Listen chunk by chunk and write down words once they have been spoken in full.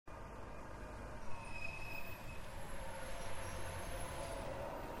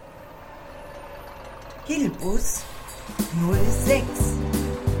Hilbus 06.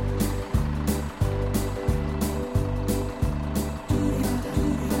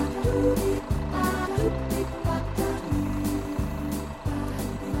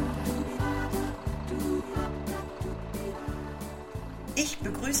 Ich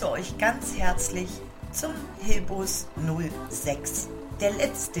begrüße euch ganz herzlich zum Hilbus 06. Der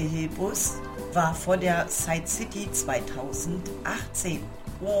letzte Hilbus war vor der Side City 2018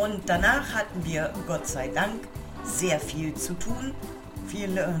 und danach hatten wir, Gott sei Dank, sehr viel zu tun,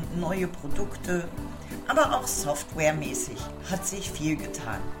 viele neue Produkte, aber auch softwaremäßig hat sich viel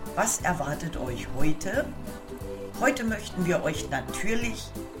getan. Was erwartet euch heute? Heute möchten wir euch natürlich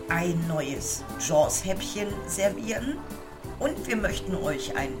ein neues JAWS-Häppchen servieren und wir möchten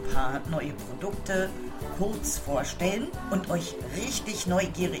euch ein paar neue Produkte kurz vorstellen und euch richtig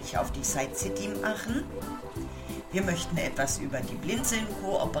neugierig auf die Side City machen. Wir möchten etwas über die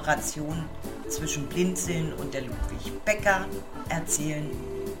Blinzeln-Kooperation zwischen Blinzeln und der Ludwig Becker erzählen.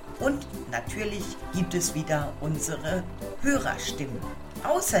 Und natürlich gibt es wieder unsere Hörerstimmen.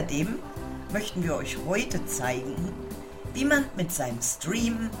 Außerdem möchten wir euch heute zeigen, wie man mit seinem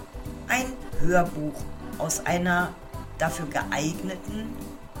Stream ein Hörbuch aus einer dafür geeigneten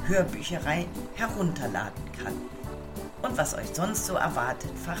Hörbücherei herunterladen kann. Und was euch sonst so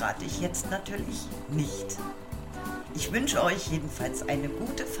erwartet, verrate ich jetzt natürlich nicht. Ich wünsche euch jedenfalls eine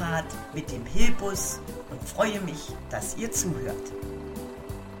gute Fahrt mit dem Hilbus und freue mich, dass ihr zuhört.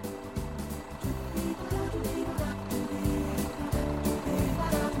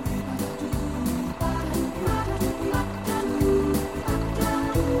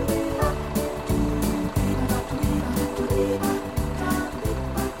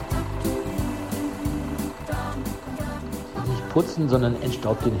 Putzen, sondern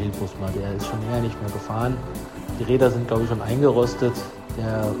entstaubt den Hilbus mal. Der ist schon länger nicht mehr gefahren. Die Räder sind, glaube ich, schon eingerostet.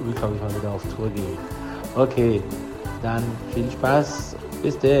 Der will, glaube ich, mal wieder auf Tour gehen. Okay, dann viel Spaß.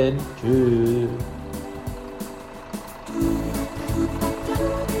 Bis denn. Tschüss.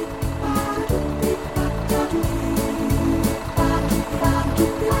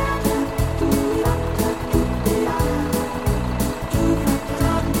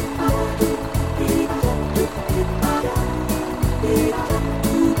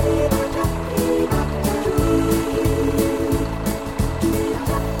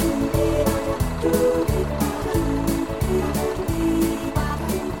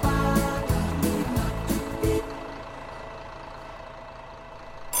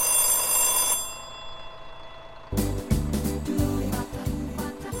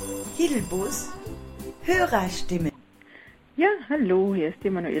 Hilbus Hörerstimmen. Ja, hallo, hier ist die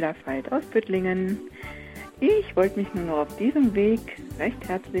Manuela Veit aus Büttlingen. Ich wollte mich nur noch auf diesem Weg recht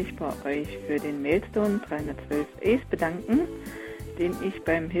herzlich bei euch für den Mailstone 312 Ace bedanken, den ich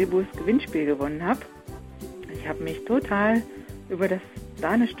beim Hilbus Gewinnspiel gewonnen habe. Ich habe mich total über das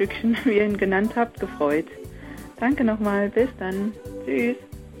Sahnestückchen, wie ihr ihn genannt habt, gefreut. Danke nochmal, bis dann. Tschüss.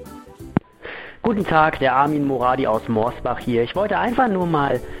 Guten Tag, der Armin Moradi aus Morsbach hier. Ich wollte einfach nur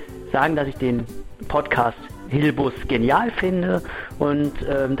mal sagen, dass ich den Podcast Hilbus genial finde und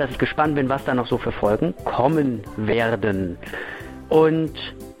dass ich gespannt bin, was da noch so für Folgen kommen werden. Und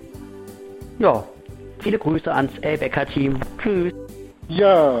ja, viele Grüße ans Becker-Team. Tschüss.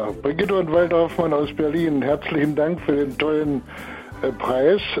 Ja, Brigitte und Walter Hoffmann aus Berlin, herzlichen Dank für den tollen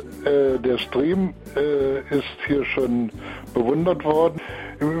Preis. Der Stream ist hier schon bewundert worden.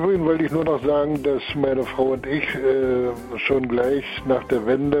 Im Übrigen wollte ich nur noch sagen, dass meine Frau und ich schon gleich nach der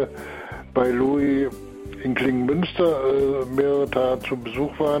Wende bei Louis in Klingenmünster mehrere Tage zu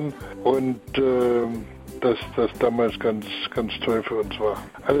Besuch waren und dass das damals ganz, ganz toll für uns war.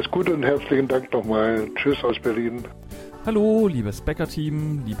 Alles Gute und herzlichen Dank nochmal. Tschüss aus Berlin. Hallo, liebes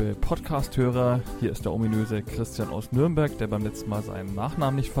Becker-Team, liebe Podcast-Hörer. Hier ist der ominöse Christian aus Nürnberg, der beim letzten Mal seinen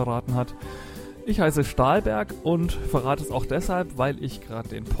Nachnamen nicht verraten hat. Ich heiße Stahlberg und verrate es auch deshalb, weil ich gerade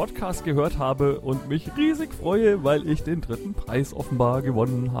den Podcast gehört habe und mich riesig freue, weil ich den 3. Preis offenbar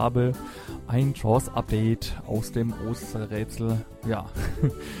gewonnen habe. Ein JAWS-Update aus dem Osterrätsel. Ja,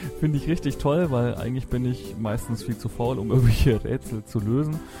 finde ich richtig toll, weil eigentlich bin ich meistens viel zu faul, um irgendwelche Rätsel zu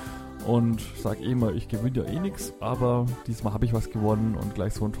lösen. Und sag immer, ich gewinne ja eh nichts, aber diesmal habe ich was gewonnen und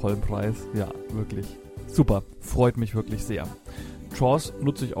gleich so einen tollen Preis. Ja, wirklich super, freut mich wirklich sehr. JAWS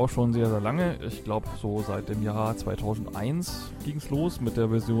nutze ich auch schon sehr, sehr lange. Ich glaube, so seit dem Jahr 2001 ging es los mit der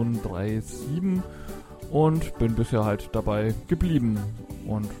Version 3.7 und bin bisher halt dabei geblieben.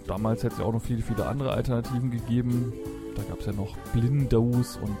 Und damals hätte es ja auch noch viele, viele andere Alternativen gegeben. Da gab es ja noch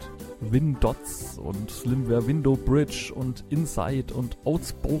Blindows und Windots und Slimware Window Bridge und Insight und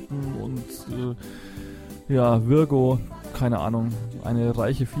Outspoken und Virgo. keine Ahnung, eine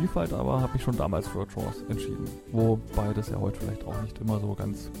reiche Vielfalt, aber habe mich schon damals für JAWS entschieden. Wobei das ja heute vielleicht auch nicht immer so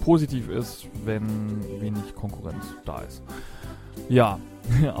ganz positiv ist, wenn wenig Konkurrenz da ist. Ja,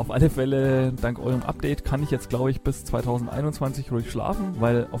 auf alle Fälle, dank eurem Update kann ich jetzt, glaube ich, bis 2021 ruhig schlafen,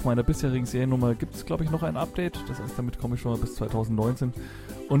 weil auf meiner bisherigen Seriennummer gibt es, glaube ich, noch ein Update. Das heißt, damit komme ich schon mal bis 2019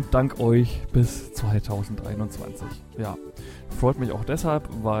 und dank euch bis 2021. Ja, freut mich auch deshalb,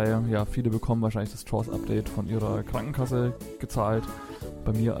 weil ja viele bekommen wahrscheinlich das JAWS-Update von ihrer Krankenkasse gezahlt.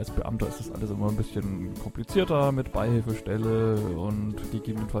 Bei mir als Beamter ist das alles immer ein bisschen komplizierter mit Beihilfestelle und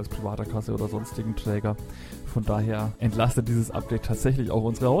gegebenenfalls privater Kasse oder sonstigen Träger. Von daher entlastet dieses Update tatsächlich auch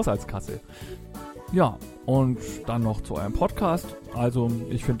unsere Haushaltskasse. Ja, und dann noch zu eurem Podcast. Also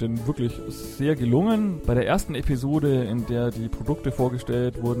ich finde den wirklich sehr gelungen. Bei der ersten Episode, in der die Produkte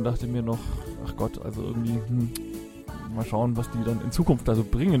vorgestellt wurden, dachte ich mir noch, ach Gott, also irgendwie, mal schauen, was die dann in Zukunft da so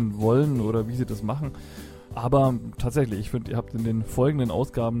bringen wollen oder wie sie das machen. Aber tatsächlich, ich finde, ihr habt in den folgenden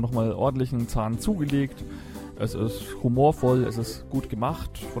Ausgaben nochmal ordentlichen Zahn zugelegt. Es ist humorvoll, es ist gut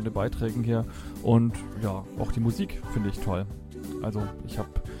gemacht von den Beiträgen her und ja, auch die Musik finde ich toll. Also ich habe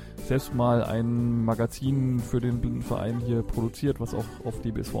selbst mal ein Magazin für den Blindenverein hier produziert, was auch auf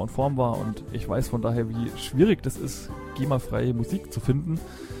DBSV in Form war und ich weiß von daher, wie schwierig das ist, GEMA-freie Musik zu finden.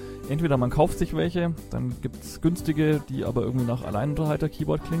 Entweder man kauft sich welche, dann gibt es günstige, die aber irgendwie nach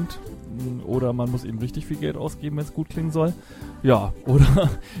Alleinunterhalter-Keyboard klingt. Oder man muss eben richtig viel Geld ausgeben, wenn es gut klingen soll. Ja, oder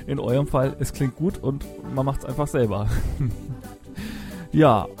in eurem Fall, es klingt gut und man macht es einfach selber.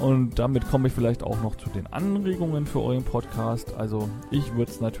 Ja, und damit komme ich vielleicht auch noch zu den Anregungen für euren Podcast. Also ich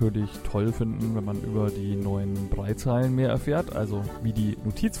würde es natürlich toll finden, wenn man über die neuen Breitzeilen mehr erfährt. Also wie die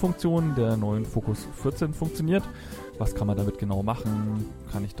Notizfunktion der neuen Focus 14 funktioniert. Was kann man damit genau machen?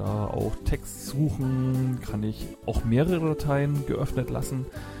 Kann ich da auch Text suchen? Kann ich auch mehrere Dateien geöffnet lassen?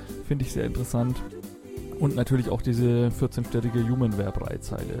 Finde ich sehr interessant. Und natürlich auch diese 14-stellige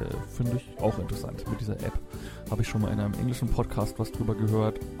Humanware-Breitzeile finde ich auch interessant mit dieser App. Habe ich schon mal in einem englischen Podcast was drüber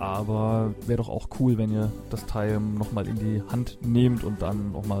gehört, aber wäre doch auch cool, wenn ihr das Teil nochmal in die Hand nehmt und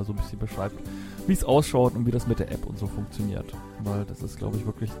dann nochmal so ein bisschen beschreibt, wie es ausschaut und wie das mit der App und so funktioniert. Weil das ist, glaube ich,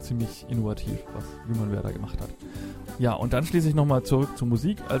 wirklich ziemlich innovativ, was Humanware da gemacht hat. Ja, und dann schließe ich nochmal zurück zur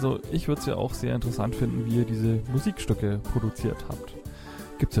Musik. Also ich würde es ja auch sehr interessant finden, wie ihr diese Musikstücke produziert habt.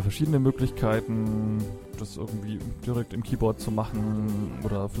 Gibt es ja verschiedene Möglichkeiten, das irgendwie direkt im Keyboard zu machen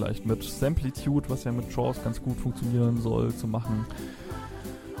oder vielleicht mit Samplitude, was ja mit JAWS ganz gut funktionieren soll, zu machen.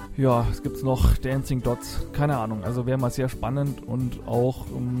 Ja, es gibt noch Dancing Dots, keine Ahnung, also wäre mal sehr spannend und auch,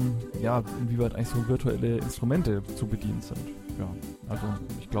 ja, inwieweit eigentlich so virtuelle Instrumente zu bedienen sind. Ja, also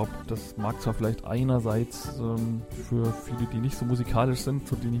ich glaube, das mag zwar vielleicht einerseits für viele, die nicht so musikalisch sind,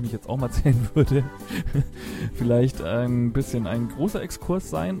 zu denen ich mich jetzt auch mal zählen würde, vielleicht ein bisschen ein großer Exkurs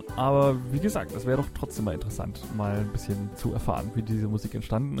sein, aber wie gesagt, es wäre doch trotzdem mal interessant, mal ein bisschen zu erfahren, wie diese Musik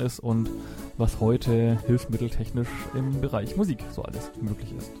entstanden ist und was heute hilfsmitteltechnisch im Bereich Musik so alles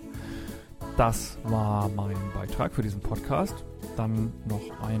möglich ist. Das war mein Beitrag für diesen Podcast. Dann noch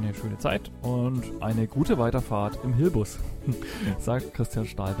eine schöne Zeit und eine gute Weiterfahrt im Hilbus, sagt Christian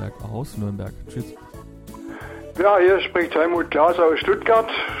Stahlberg aus Nürnberg. Tschüss. Ja, hier spricht Helmut Klaas aus Stuttgart.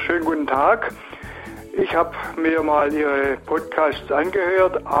 Schönen guten Tag. Ich habe mir mal Ihre Podcasts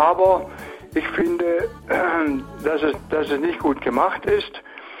angehört, aber ich finde, dass es nicht gut gemacht ist.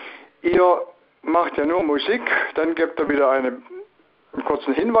 Ihr macht ja nur Musik, dann gebt ihr wieder einen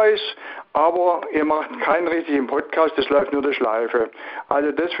kurzen Hinweis, aber ihr macht keinen richtigen Podcast, das läuft nur der Schleife.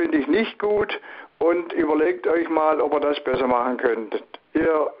 Also das finde ich nicht gut und überlegt euch mal, ob ihr das besser machen könntet.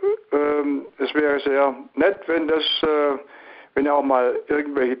 Es wäre sehr nett, wenn ihr auch mal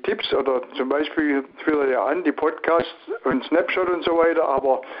irgendwelche Tipps oder zum Beispiel führt ihr ja an, die Podcasts und Snapshot und so weiter,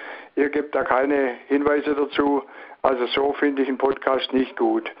 aber ihr gebt da keine Hinweise dazu. Also so finde ich einen Podcast nicht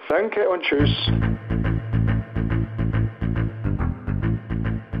gut. Danke und tschüss.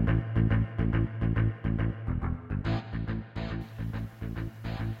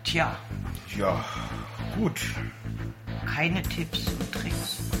 Tja, Ja, gut. keine Tipps und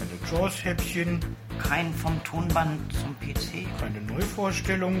Tricks, Keine JAWS-Häppchen, kein vom Tonband zum PC, keine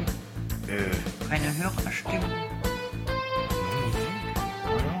Neuvorstellung. keine Hörerstimme,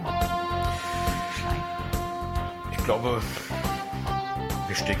 Schleife. Ich glaube,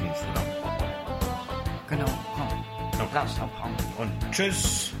 wir stecken zu lang. Genau, komm, lass abhauen. Und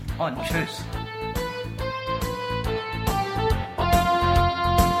tschüss. Und tschüss.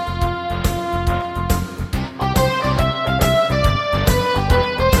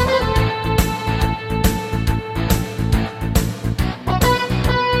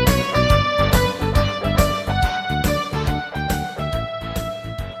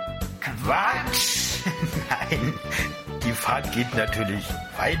 Quatsch! Nein, die die Fahrt geht natürlich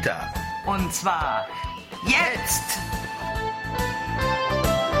weiter. Und zwar jetzt!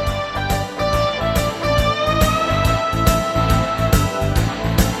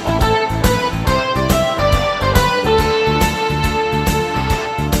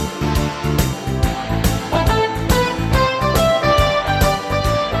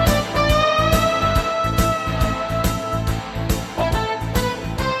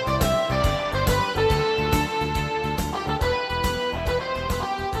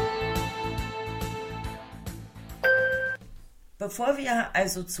 Bevor wir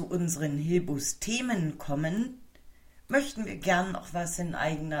also zu unseren Hilbus-Themen kommen, möchten wir gern noch was in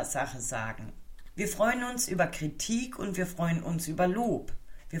eigener Sache sagen. Wir freuen uns über Kritik und wir freuen uns über Lob.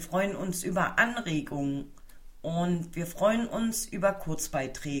 Wir freuen uns über Anregungen und wir freuen uns über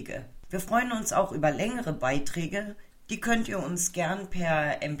Kurzbeiträge. Wir freuen uns auch über längere Beiträge, die könnt ihr uns gern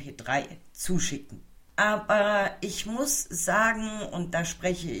per MP3 zuschicken. Aber ich muss sagen, und da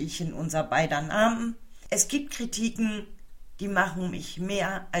spreche ich in unser beider Namen, es gibt Kritiken, die machen mich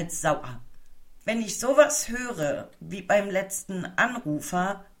mehr als sauer. Wenn ich sowas höre wie beim letzten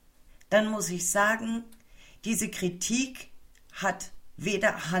Anrufer, dann muss ich sagen, diese Kritik hat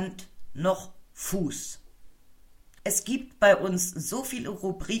weder Hand noch Fuß. Es gibt bei uns so viele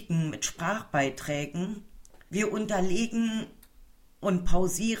Rubriken mit Sprachbeiträgen, wir unterlegen und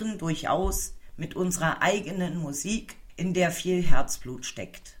pausieren durchaus mit unserer eigenen Musik, in der viel Herzblut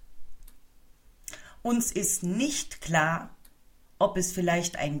steckt. Uns ist nicht klar, ob es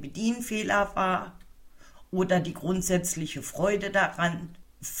vielleicht ein Bedienfehler war oder die grundsätzliche Freude daran,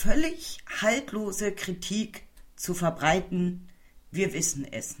 völlig haltlose Kritik zu verbreiten, wir wissen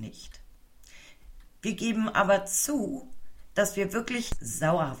es nicht. Wir geben aber zu, dass wir wirklich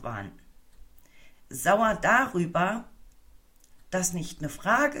sauer waren. Sauer darüber, dass nicht eine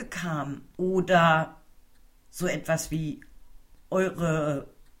Frage kam oder so etwas wie eure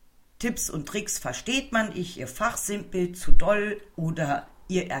Tipps und Tricks versteht man nicht, ihr fachsimpelt zu doll oder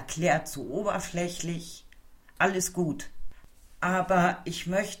ihr erklärt zu oberflächlich. Alles gut. Aber ich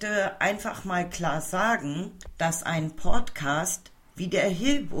möchte einfach mal klar sagen, dass ein Podcast wie der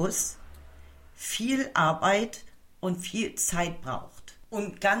Hilbus viel Arbeit und viel Zeit braucht.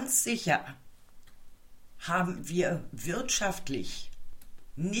 Und ganz sicher haben wir wirtschaftlich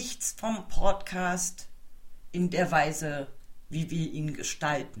nichts vom Podcast in der Weise, wie wir ihn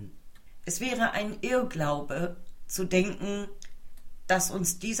gestalten. Es wäre ein Irrglaube zu denken, dass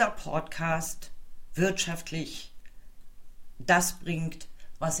uns dieser Podcast wirtschaftlich das bringt,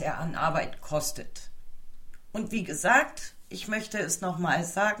 was er an Arbeit kostet. Und wie gesagt, ich möchte es nochmal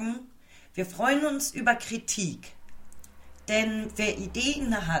sagen, wir freuen uns über Kritik. Denn wer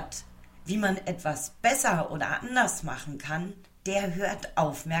Ideen hat, wie man etwas besser oder anders machen kann, der hört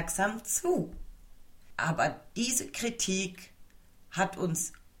aufmerksam zu. Aber diese Kritik hat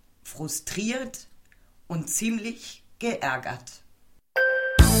uns frustriert und ziemlich geärgert.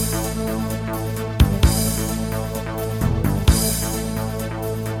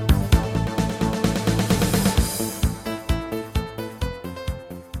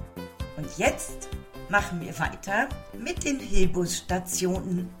 Und jetzt machen wir weiter mit den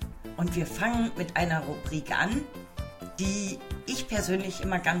Hilbus-Stationen und wir fangen mit einer Rubrik an, die ich persönlich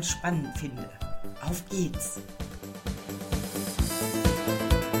immer ganz spannend finde. Auf geht's!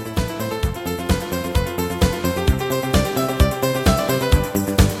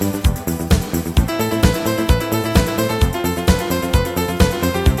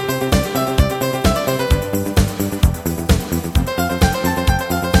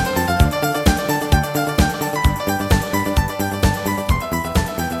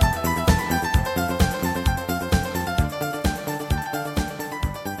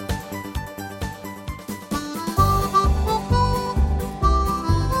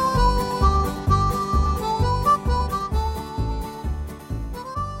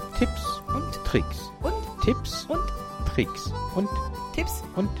 Tipps und Tricks und Tipps und Tricks und Tipps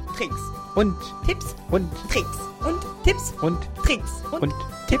und Tricks und Tipps und Tricks und Tipps und Tricks und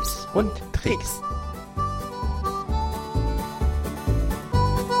Tipps und Tricks.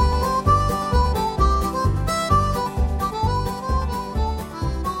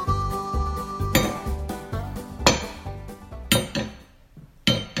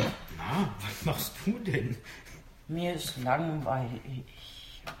 Na, was machst du denn? Mir ist langweilig.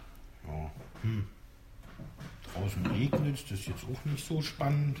 Ja, Draußen regnet es, das ist jetzt auch nicht so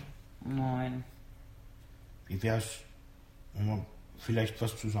spannend. Nein. Wie wär's, wenn wir vielleicht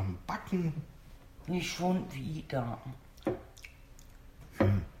was zusammen backen? Nicht schon wieder.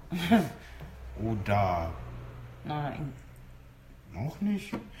 Oder Nein. auch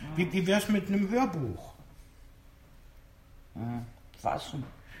nicht? Wie wär's mit einem Hörbuch? Was schon?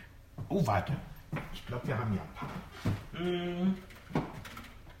 Oh, warte. Ich glaube, wir haben ja ein paar.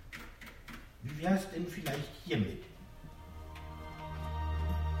 Wie wär's denn vielleicht hiermit?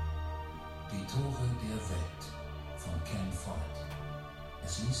 Die Tore der Welt von Ken Follett.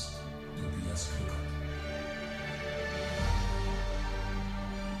 Es liest Tobias Kluckert.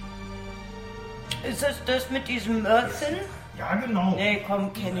 Ist es das mit diesem Mörchen? Ja, genau. Nee,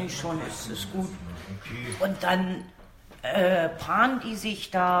 komm, kenne ich schon, ist gut. Okay. Und dann paaren die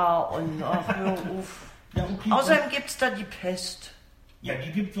sich da und ach, hör auf. Ja, okay. Außerdem gibt's da die Pest. Ja,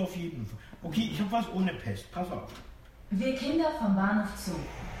 die gibt's auf jeden Fall. Okay, ich habe was ohne Pest. Pass auf. Wir Kinder vom Bahnhof Zoo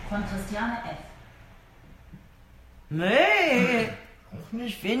von Christiane F. Nee, Auch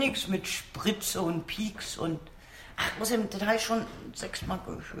nicht. ich will nix mit Spritze und Pieks und... Ach, außerdem, das habe ich schon 6-mal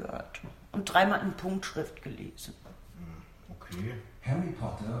gehört und 3-mal in Punktschrift gelesen. Okay. Harry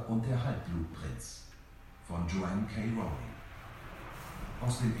Potter und der Halbblutprinz von Joanne K. Rowling.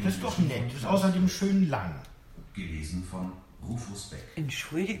 Aus dem Das ist doch Englischen nett. von Das ist außerdem schön lang. Gelesen von Rufus Beck.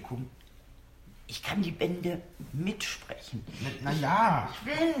 Entschuldigung, ich kann die Bände mitsprechen. Na ja. Ich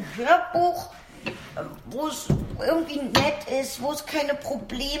will ein Hörbuch, wo es irgendwie nett ist, wo es keine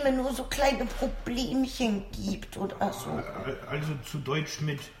Probleme, nur so kleine Problemchen gibt oder so. Also zu Deutsch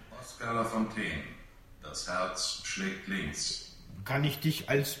mit... Oscar Lafontaine. Das Herz schlägt links. Kann ich dich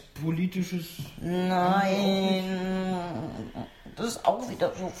als politisches... Nein, das ist auch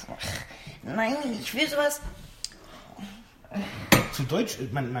wieder so... Nein, ich will sowas... Zu Deutsch,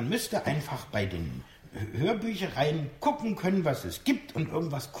 man müsste einfach bei den Hörbüchereien gucken können, was es gibt und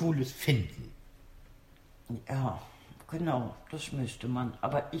irgendwas Cooles finden. Ja, genau, das müsste man.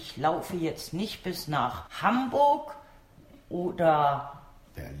 Aber ich laufe jetzt nicht bis nach Hamburg oder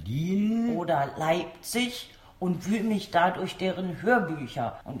Berlin oder Leipzig und wühle mich da durch deren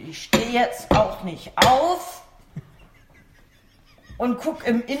Hörbücher. Und ich stehe jetzt auch nicht auf und guck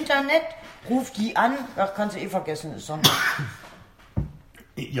im Internet, ruf die an. Ach, kannst du eh vergessen, ist Sonntag.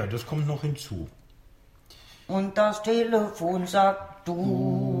 Ja, das kommt noch hinzu. Und das Telefon sagt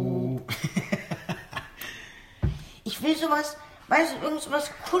du. Ich will sowas, weißt du,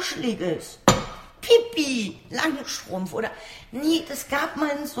 irgendwas Kuscheliges. Pipi, Langstrumpf oder... Nee, es gab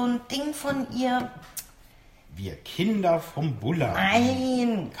mal so ein Ding von ihr... Wir Kinder vom Buller.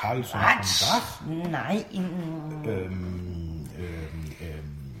 Nein. Karlsson Quatsch. vom Dach. Nein.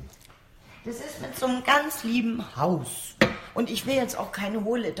 Das ist mit so einem ganz lieben Haus. Und ich will jetzt auch keine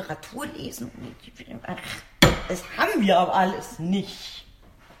hohe Literatur lesen. Das haben wir aber alles nicht.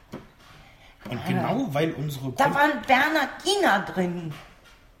 Und genau weil unsere... Da waren Bernhardiner drin.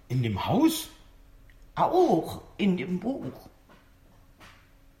 In dem Haus? Auch in dem Buch.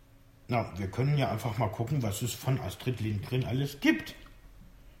 Na, wir können ja einfach mal gucken, was es von Astrid Lindgren alles gibt.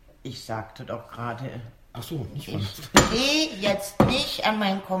 Ich sagte doch gerade, Ach so, nicht von... ich gehe jetzt nicht an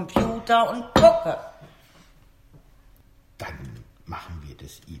meinen Computer und gucke. Dann machen wir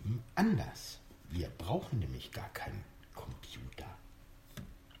das eben anders. Wir brauchen nämlich gar keinen Computer.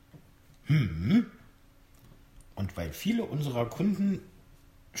 Und weil viele unserer Kunden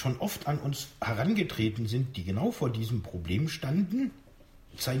schon oft an uns herangetreten sind, die genau vor diesem Problem standen,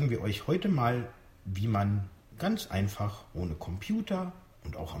 zeigen wir euch heute mal, wie man ganz einfach ohne Computer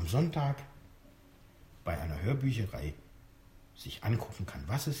und auch am Sonntag bei einer Hörbücherei sich angucken kann,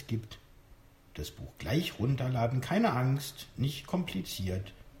 was es gibt, das Buch gleich runterladen, keine Angst, nicht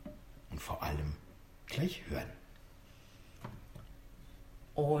kompliziert und vor allem gleich hören.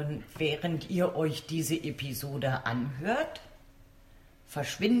 Und während ihr euch diese Episode anhört,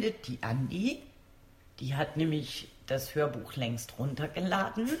 verschwindet die Andi. Die hat nämlich das Hörbuch längst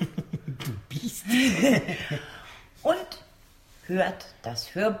runtergeladen. Du Biest. Und hört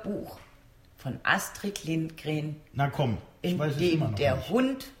das Hörbuch von Astrid Lindgren, Na komm, ich in weiß es immer dem noch der nicht.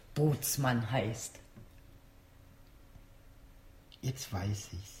 Hund Bootsmann heißt. Jetzt weiß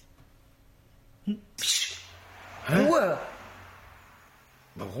ich's. Ruhe!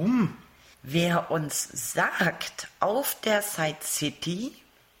 Warum? Wer uns sagt, auf der Side City,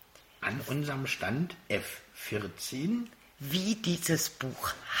 An unserem Stand F14 wie dieses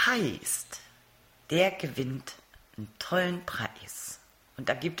Buch heißt, der gewinnt einen tollen Preis. Und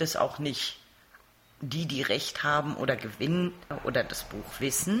da gibt es auch nicht die Recht haben oder gewinnen oder das Buch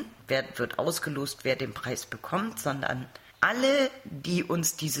wissen, wer wird ausgelost, wer den Preis bekommt, sondern alle, die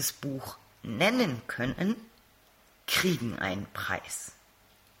uns dieses Buch nennen können, kriegen einen Preis.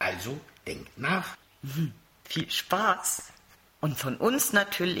 Also denkt nach. Viel Spaß. Und von uns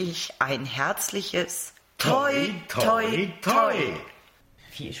natürlich ein herzliches Toi, toi, toi.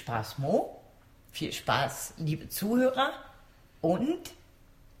 Viel Spaß, Mo. Viel Spaß, liebe Zuhörer. Und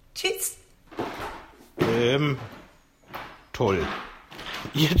tschüss. toll.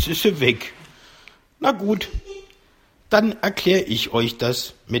 Jetzt ist sie weg. Na gut, dann erkläre ich euch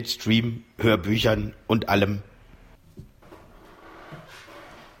das mit Stream, Hörbüchern und allem.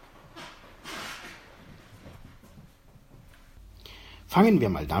 Fangen wir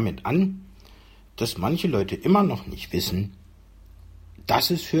mal damit an, dass manche Leute immer noch nicht wissen,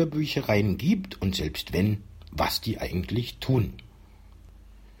 dass es Hörbüchereien gibt und selbst wenn, was die eigentlich tun.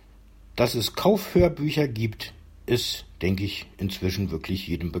 Dass es Kaufhörbücher gibt, ist, denke ich, inzwischen wirklich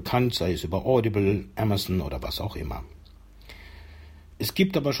jedem bekannt, sei es über Audible, Amazon oder was auch immer. Es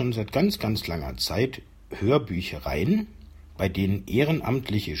gibt aber schon seit ganz, ganz langer Zeit Hörbüchereien, bei denen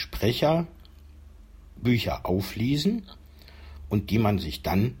ehrenamtliche Sprecher Bücher auflesen und die man sich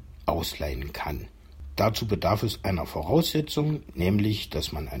dann ausleihen kann. Dazu bedarf es einer Voraussetzung, nämlich,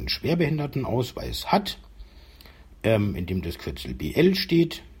 dass man einen Schwerbehindertenausweis hat, in dem das Kürzel BL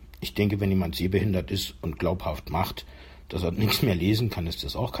steht. Ich denke, wenn jemand sehbehindert ist und glaubhaft macht, dass er nichts mehr lesen kann, ist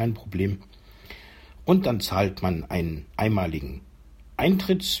das auch kein Problem. Und dann zahlt man einen einmaligen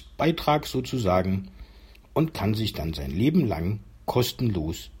Eintrittsbeitrag sozusagen und kann sich dann sein Leben lang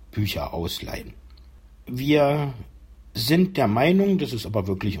kostenlos Bücher ausleihen. Wir sind der Meinung, das ist aber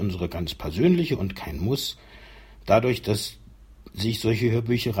wirklich unsere ganz persönliche und kein Muss, dadurch, dass sich solche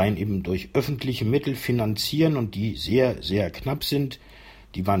Hörbüchereien eben durch öffentliche Mittel finanzieren und die sehr, sehr knapp sind,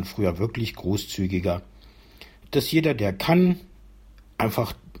 die waren früher wirklich großzügiger, dass jeder, der kann,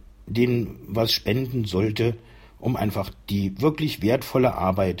 einfach denen was spenden sollte, um einfach die wirklich wertvolle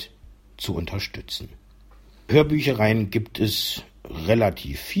Arbeit zu unterstützen. Hörbüchereien gibt es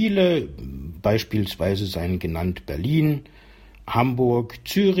relativ viele, beispielsweise seien genannt Berlin, Hamburg,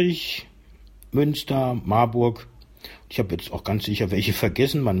 Zürich, Münster, Marburg. Ich habe jetzt auch ganz sicher welche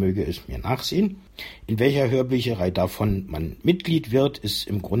vergessen, man möge es mir nachsehen. In welcher Hörbücherei davon man Mitglied wird, ist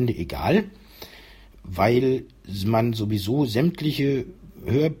im Grunde egal, weil man sowieso sämtliche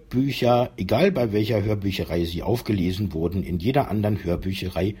Hörbücher, egal bei welcher Hörbücherei sie aufgelesen wurden, in jeder anderen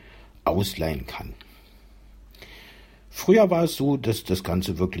Hörbücherei ausleihen kann. Früher war es so, dass das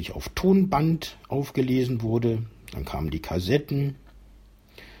Ganze wirklich auf Tonband aufgelesen wurde. Dann kamen die Kassetten.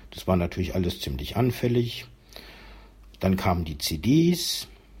 Das war natürlich alles ziemlich anfällig. Dann kamen die CDs.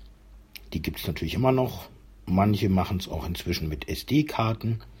 Die gibt es natürlich immer noch. Manche machen es auch inzwischen mit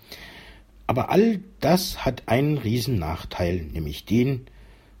SD-Karten. Aber all das hat einen riesen Nachteil, nämlich den,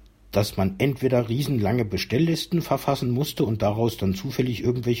 dass man entweder riesenlange Bestelllisten verfassen musste und daraus dann zufällig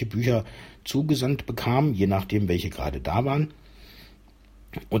irgendwelche Bücher zugesandt bekam, je nachdem, welche gerade da waren.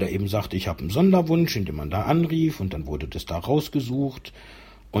 Oder eben sagte, ich habe einen Sonderwunsch, indem man da anrief und dann wurde das da rausgesucht.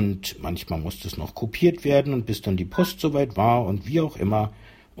 Und manchmal musste es noch kopiert werden und bis dann die Post soweit war und wie auch immer.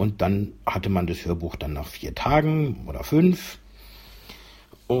 Und dann hatte man das Hörbuch dann nach 4 Tagen oder 5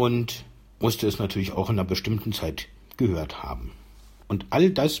 und musste es natürlich auch in einer bestimmten Zeit gehört haben. Und all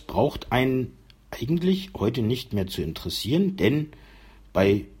das braucht einen eigentlich heute nicht mehr zu interessieren, denn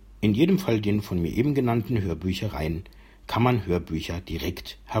in jedem Fall den von mir eben genannten Hörbüchereien kann man Hörbücher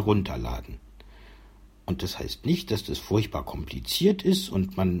direkt herunterladen. Und das heißt nicht, dass das furchtbar kompliziert ist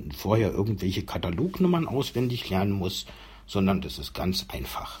und man vorher irgendwelche Katalognummern auswendig lernen muss, sondern das ist ganz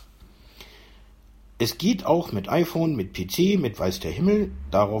einfach. Es geht auch mit iPhone, mit PC, mit weiß der Himmel,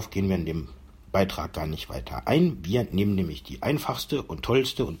 darauf gehen wir in dem Beitrag gar nicht weiter ein. Wir nehmen nämlich die einfachste und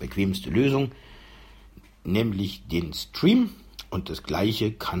tollste und bequemste Lösung, nämlich den Stream, und das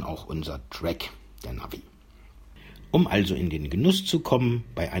gleiche kann auch unser Track, der Navi. Um also in den Genuss zu kommen,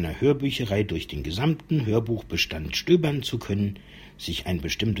 bei einer Hörbücherei durch den gesamten Hörbuchbestand stöbern zu können, sich ein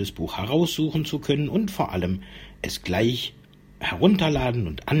bestimmtes Buch heraussuchen zu können und vor allem es gleich herunterladen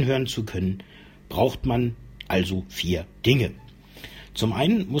und anhören zu können, braucht man also 4 Dinge. Zum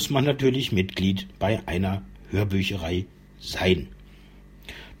einen muss man natürlich Mitglied bei einer Hörbücherei sein.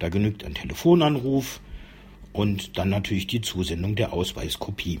 Da genügt ein Telefonanruf und dann natürlich die Zusendung der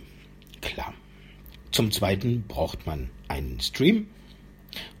Ausweiskopie. Klar. Zum zweiten braucht man einen Stream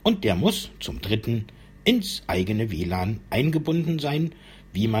und der muss zum dritten ins eigene WLAN eingebunden sein.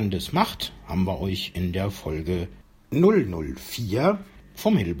 Wie man das macht, haben wir euch in der Folge 004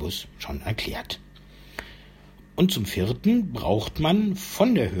 vom Hillbus schon erklärt. Und zum vierten braucht man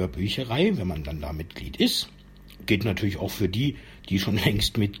von der Hörbücherei, wenn man dann da Mitglied ist, geht natürlich auch für die, die schon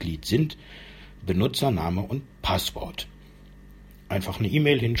längst Mitglied sind, Benutzername und Passwort. Einfach eine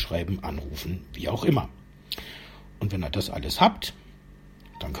E-Mail hinschreiben, anrufen, wie auch immer. Und wenn ihr das alles habt,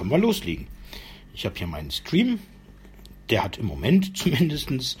 dann können wir loslegen. Ich habe hier meinen Stream, der hat im Moment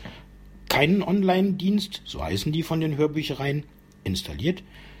zumindest keinen Online-Dienst, so heißen die von den Hörbüchereien, installiert.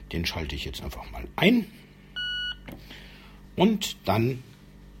 Den schalte ich jetzt einfach mal ein. Und dann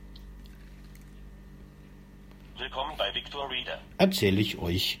willkommen bei Victor Reader. Erzähle ich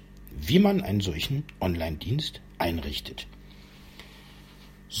euch, wie man einen solchen Online-Dienst einrichtet.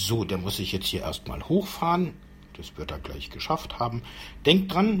 So, der muss ich jetzt hier erstmal hochfahren. Das wird er gleich geschafft haben.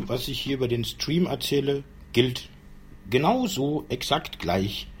 Denkt dran, was ich hier über den Stream erzähle, gilt genauso exakt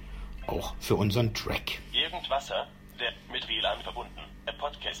gleich auch für unseren Track. Irgendwasser, der mit WLAN verbunden.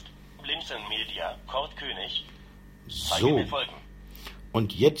 Podcast, Blinzen Media, Kurt König. So,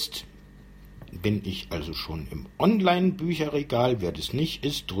 und jetzt bin ich also schon im Online-Bücherregal. Wer das nicht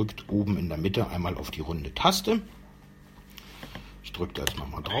ist, drückt oben in der Mitte einmal auf die runde Taste. Ich drücke da jetzt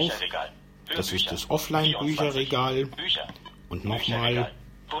mal drauf. Das ist das Offline-Bücherregal. Und nochmal.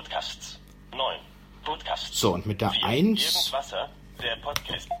 Podcasts. 9. Podcasts. So, und mit der 1.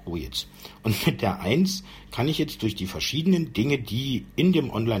 Oh, jetzt. Und mit der 1 kann ich jetzt durch die verschiedenen Dinge, die in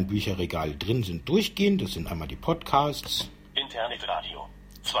dem Online-Bücherregal drin sind, durchgehen. Das sind einmal die Podcasts. Internetradio.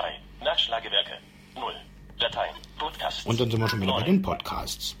 2. Nachschlagewerke. 0. Dateien. Podcasts. Und dann sind wir schon wieder bei den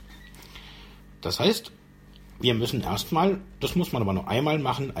Podcasts. Das heißt, wir müssen erstmal, das muss man aber nur einmal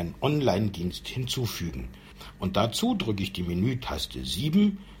machen, einen Online-Dienst hinzufügen. Und dazu drücke ich die Menütaste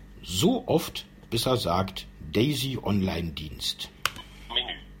 7 so oft, bis er sagt Daisy Online-Dienst.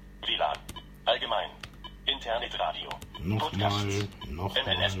 Menü. WLAN. Allgemein. Internetradio. Nochmal.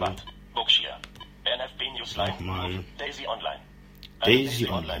 NNS-Band. Bookshare. NFB Newsline. Nochmal. Daisy Online. Daisy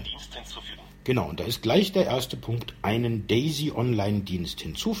Online. Online-Dienst hinzufügen. Genau, und da ist gleich der erste Punkt, einen Daisy Online-Dienst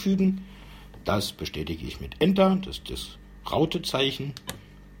hinzufügen. Das bestätige ich mit Enter, das ist das Rautezeichen.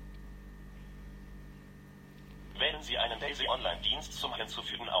 Wählen Sie einen Daisy Online-Dienst zum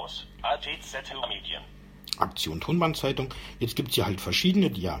Hinzufügen aus. ATZ Medien. Aktion Tonbandzeitung. Jetzt gibt es hier halt verschiedene,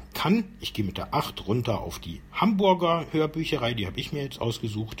 die er kann. Ich gehe mit der 8 runter auf die Hamburger Hörbücherei, die habe ich mir jetzt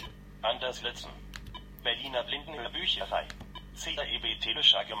ausgesucht. Anders Litzen. Berliner Blindenhörbücherei. CAEB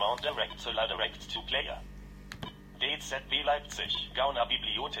Teleschagement Direct to Player. DZB Leipzig, Gauner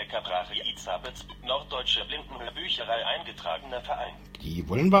Bibliotheker Brache Izabitz, Norddeutsche Blindenhörbücherei eingetragener Verein. Die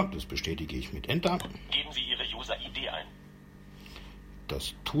wollen wir, das bestätige ich mit Enter. Geben Sie Ihre User-ID ein.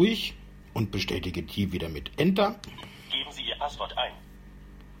 Das tue ich und bestätige die wieder mit Enter. Geben Sie Ihr Passwort ein.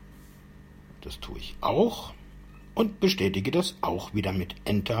 Das tue ich auch und bestätige das auch wieder mit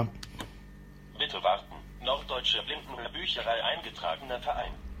Enter. Bitte warten. Norddeutsche Blindenhörbücherei eingetragener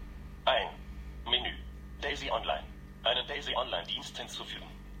Verein. Ein. Menü. Daisy Online. Einen Daisy Online-Dienst hinzufügen.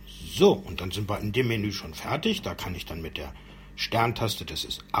 So, und dann sind wir in dem Menü schon fertig. Da kann ich dann mit der Sterntaste, das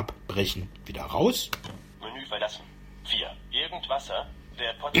ist Abbrechen, wieder raus. Menü verlassen. 4. Irgendwasser,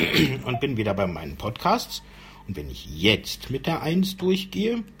 der Podcast. Und bin wieder bei meinen Podcasts. Und wenn ich jetzt mit der 1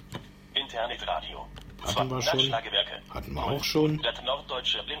 durchgehe. Internetradio. Hatten wir schon. Nachschlagewerke. Hatten wir auch schon. Das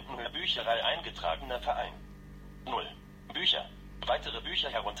Norddeutsche Blindenhörbücherei eingetragener Verein. 0. Bücher. Weitere Bücher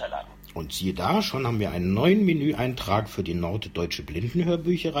herunterladen. Und siehe da, schon haben wir einen neuen Menüeintrag für die Norddeutsche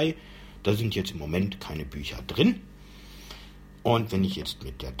Blindenhörbücherei. Da sind jetzt im Moment keine Bücher drin. Und wenn ich jetzt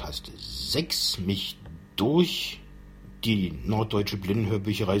mit der Taste 6 mich durch die Norddeutsche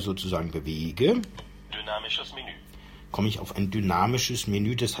Blindenhörbücherei sozusagen bewege, dynamisches Menü, komme ich auf ein dynamisches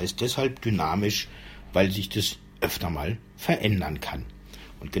Menü. Das heißt deshalb dynamisch, weil sich das öfter mal verändern kann.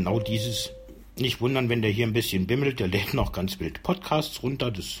 Und genau dieses, nicht wundern, wenn der hier ein bisschen bimmelt, der lädt noch ganz wild Podcasts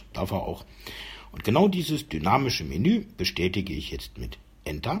runter, das darf er auch. Und genau dieses dynamische Menü bestätige ich jetzt mit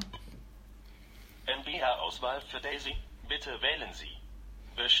Enter. NBH-Auswahl für Daisy, bitte wählen Sie.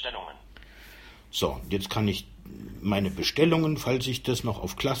 Bestellungen. So, jetzt kann ich meine Bestellungen, falls ich das noch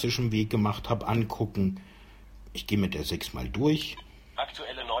auf klassischem Weg gemacht habe, angucken. Ich gehe mit der 6 mal durch.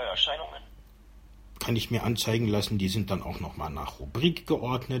 Aktuelle Neuerscheinungen. Kann ich mir anzeigen lassen, die sind dann auch nochmal nach Rubrik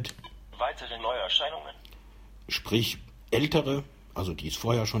geordnet. Weitere Neuerscheinungen. Sprich ältere, also die es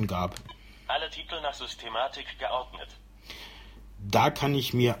vorher schon gab. Alle Titel nach Systematik geordnet. Da kann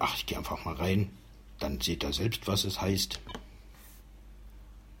ich mir, ich gehe einfach mal rein, dann seht ihr selbst, was es heißt.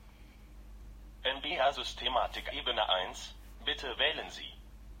 NBH Systematik Ebene 1, bitte wählen Sie.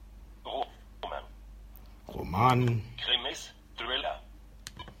 Roman. Krimis, Thriller.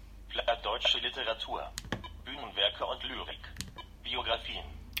 Deutsche Literatur. Bühnenwerke und Lyrik. Biografien.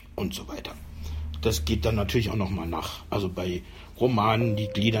 Und so weiter. Das geht dann natürlich auch nochmal nach. Also bei Romanen, die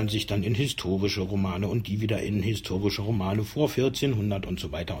gliedern sich dann in historische Romane und die wieder in historische Romane vor 1400 und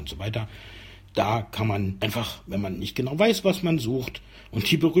so weiter und so weiter. Da kann man einfach, wenn man nicht genau weiß, was man sucht und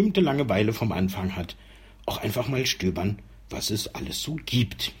die berühmte Langeweile vom Anfang hat, auch einfach mal stöbern, was es alles so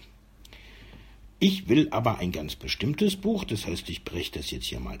gibt. Ich will aber ein ganz bestimmtes Buch, das heißt, ich breche das jetzt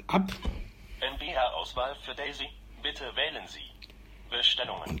hier mal ab. NBH-Auswahl für Daisy, bitte wählen Sie.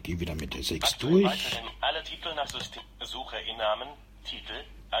 Bestellungen. Und gehe wieder mit der 6 durch. Alle Titel nach System. Suche in Namen, Titel,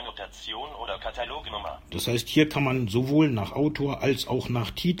 Dokumentation oder Katalognummer. Das heißt, hier kann man sowohl nach Autor als auch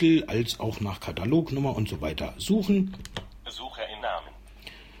nach Titel, als auch nach Katalognummer und so weiter suchen. Suche in Namen.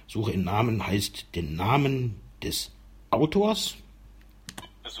 Suche in Namen heißt den Namen des Autors.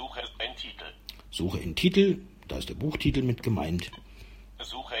 Suche in Titel. Suche in Titel, da ist der Buchtitel mit gemeint.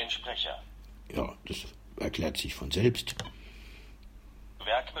 Suche in Sprecher. Ja, das erklärt sich von selbst.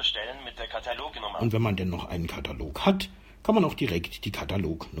 Werk bestellen mit der Katalognummer. Und wenn man denn noch einen Katalog hat, kann man auch direkt die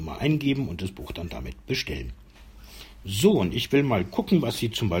Katalognummer eingeben und das Buch dann damit bestellen. So, und ich will mal gucken, was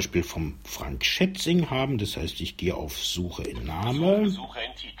Sie zum Beispiel vom Frank Schätzing haben. Das heißt, ich gehe auf Suche in Name. Suche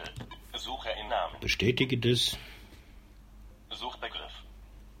in Titel. Suche in Namen. Bestätige das. Suchbegriff.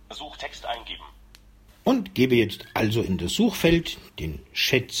 Suchtext eingeben. Und gebe jetzt also in das Suchfeld den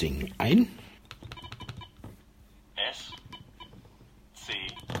Schätzing ein. S C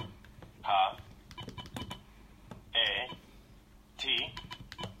H Ä T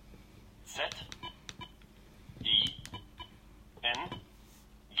Z I N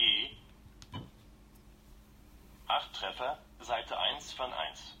G 8 Treffer, Seite 1 von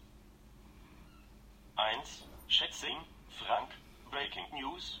 1. 1. Schätzing, Frank, Breaking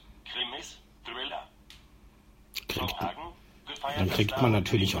News, Krimis, Thriller. Dann kriegt man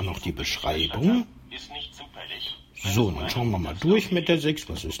natürlich auch noch die Beschreibung. So, dann schauen wir mal durch mit der 6,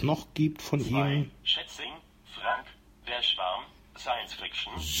 was es noch gibt von ihm. Schätzing, Frank, der Schwarm, Science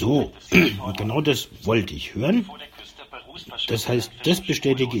Fiction. So, und genau das wollte ich hören. Das heißt, das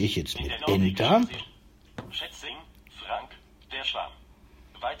bestätige ich jetzt mit Enter. Schätzing, Frank, der Schwarm.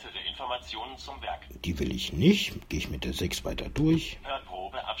 Weitere Informationen zum Werk. Die will ich nicht. Gehe ich mit der 6 weiter durch.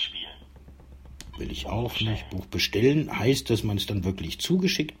 Hörprobe abspielen. Will ich auch nicht. Buch bestellen heißt, dass man es dann wirklich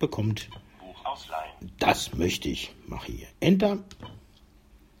zugeschickt bekommt. Buch ausleihen. Das möchte ich. Mache hier Enter.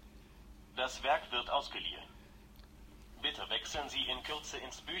 Das Werk wird ausgeliehen. Bitte wechseln Sie in Kürze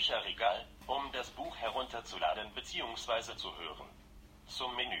ins Bücherregal, um das Buch herunterzuladen bzw. zu hören.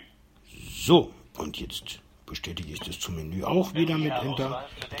 Zum Menü. So, und jetzt bestätige ich das zum Menü auch wieder mit Enter.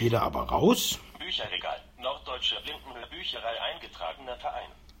 Gehe da aber raus. Bücherregal. Norddeutsche Blindenhörbücherei eingetragener Verein.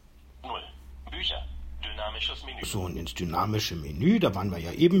 0. Bücher. Dynamisches Menü. So, und ins dynamische Menü, da waren wir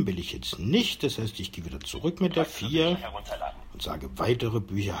ja eben, will ich jetzt nicht. Das heißt, ich gehe wieder zurück mit der 4 und sage weitere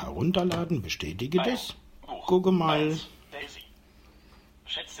Bücher herunterladen, bestätige das. Gucke mal. Daisy.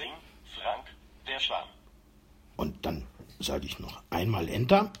 Schätzing, Frank, der Schwarm. Und dann sage ich noch einmal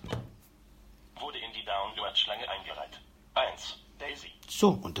Enter. Wurde in die Download-Schlange eingereiht. 1. Daisy. So,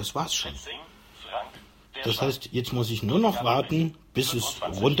 und das war's schon. Schätzing, Frank, der Das Schwarm. heißt, jetzt muss ich nur noch warten, bis es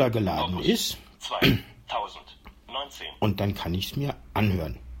runtergeladen ist. 2019. Und dann kann ich es mir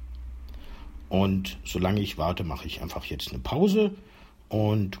anhören. Und solange ich warte, mache ich einfach jetzt eine Pause.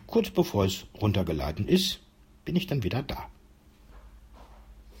 Und kurz bevor es runtergeladen ist, bin ich dann wieder da.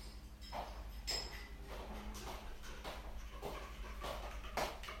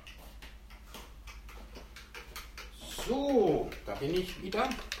 So, da bin ich wieder.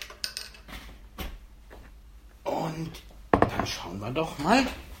 Und dann schauen wir doch mal,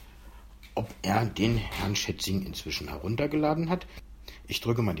 ob er den Herrn Schätzing inzwischen heruntergeladen hat. Ich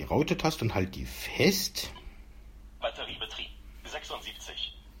drücke mal die Raute-Taste und halte die fest. Batteriebetrieb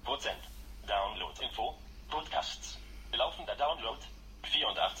 76%. Download-Info, Podcasts. Laufender Download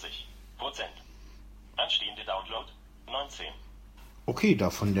 84%. Anstehende Download 19. Okay, da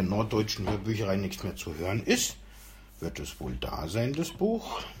von der Norddeutschen Hörbücherei nichts mehr zu hören ist, wird es wohl da sein, das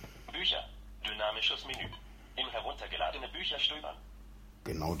Buch. Bücher. Dynamisches Menü. In heruntergeladene Bücher stöbern.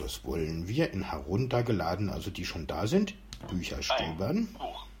 Genau, das wollen wir in heruntergeladen, also die schon da sind. Bücher stöbern.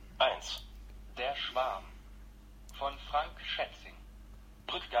 Buch 1. Der Schwarm von Frank Schätzing.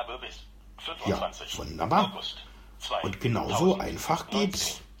 Rückgabe bis Ja, 25. wunderbar. August 2. Und genau so einfach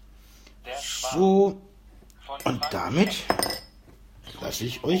geht's. Der Schwarm So, von und Frank damit Schätzing. lasse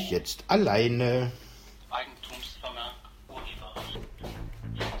ich euch jetzt alleine. Eigentumsvermerk Urheberrecht.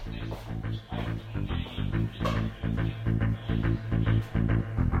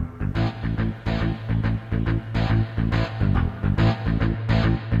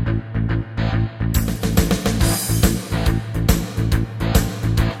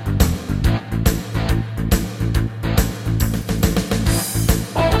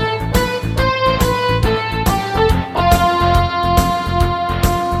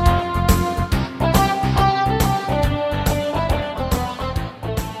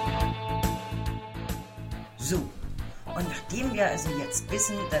 So, und nachdem wir also jetzt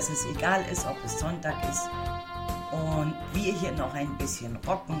wissen, dass es egal ist, ob es Sonntag ist und wir hier noch ein bisschen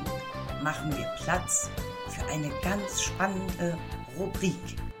rocken, machen wir Platz für eine ganz spannende Rubrik.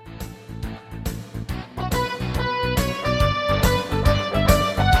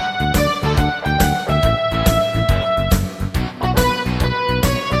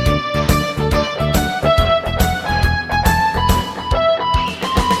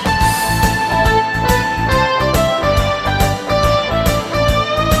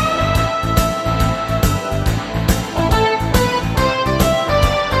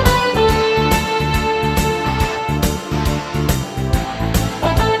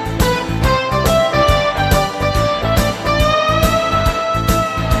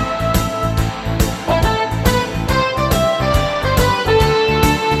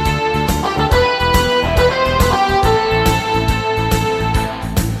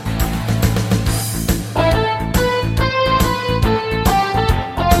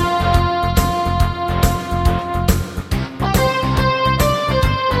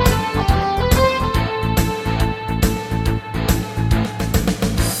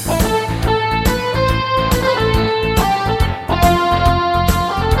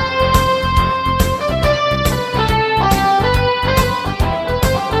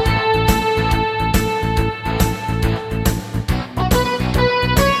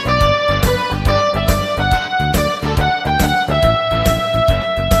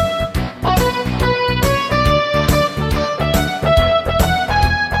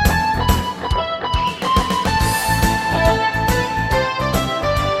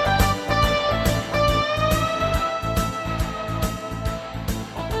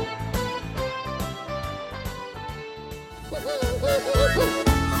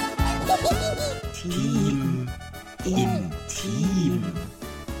 Team. Im Team.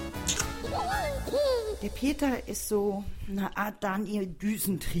 Der Peter ist so eine Art Daniel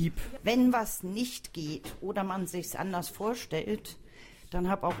Düsentrieb. Wenn was nicht geht oder man sich's anders vorstellt, dann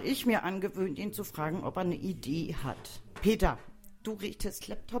habe auch ich mir angewöhnt, ihn zu fragen, ob er eine Idee hat. Peter, du richtest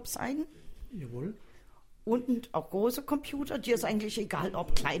Laptops ein? Jawohl. Und auch große Computer? Dir ist eigentlich egal,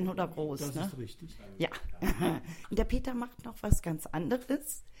 ob klein oder groß, Das ne? ist richtig. Ja. Und der Peter macht noch was ganz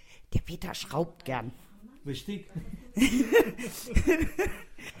anderes. Der Peter schraubt gern. Richtig.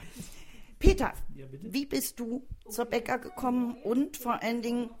 Peter, Ja, bitte? wie bist du zur Bäcker gekommen und vor allen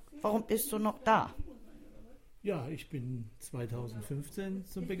Dingen, warum bist du noch da? Ja, ich bin 2015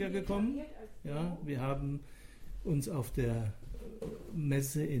 zum Bäcker gekommen. Ja, wir haben uns auf der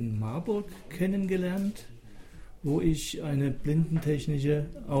Messe in Marburg kennengelernt, wo ich eine blindentechnische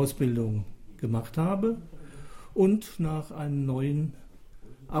Ausbildung gemacht habe und nach einem neuen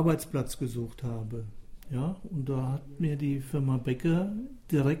Arbeitsplatz gesucht habe. Ja, und da hat mir die Firma Bäcker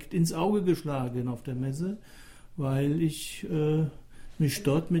direkt ins Auge geschlagen auf der Messe, weil ich mich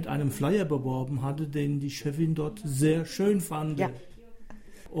dort mit einem Flyer beworben hatte, den die Chefin dort sehr schön fand. Ja.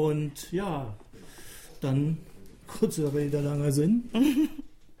 Und ja, dann, kurzer Rede, langer Sinn.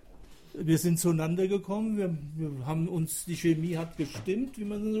 Wir sind zueinander gekommen, wir haben uns, die Chemie hat gestimmt, wie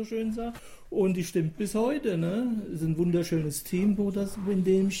man so schön sagt, und die stimmt bis heute. Ne? Es ist ein wunderschönes Team, in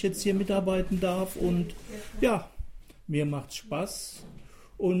dem ich jetzt hier mitarbeiten darf, und ja, mir macht Spaß,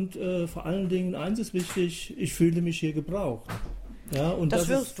 und vor allen Dingen, eins ist wichtig, ich fühle mich hier gebraucht. Ja, und Das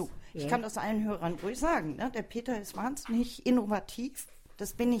wirst ist, du. Ich ja. kann das allen Hörern ruhig sagen. Ne? Der Peter ist wahnsinnig innovativ.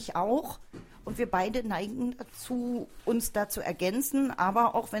 Das bin ich auch. Und wir beide neigen dazu, uns da zu ergänzen.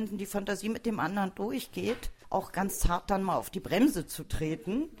 Aber auch wenn die Fantasie mit dem anderen durchgeht, auch ganz hart dann mal auf die Bremse zu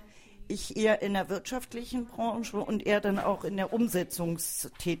treten. Ich eher in der wirtschaftlichen Branche und er dann auch in der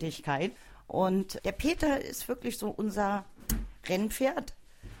Umsetzungstätigkeit. Und der Peter ist wirklich so unser Rennpferd.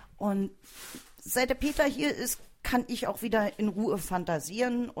 Und seit der Peter hier ist, kann ich auch wieder in Ruhe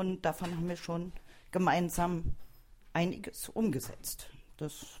fantasieren. Und davon haben wir schon gemeinsam einiges umgesetzt.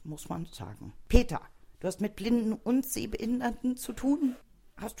 Das muss man sagen. Peter, du hast mit Blinden und Sehbehinderten zu tun.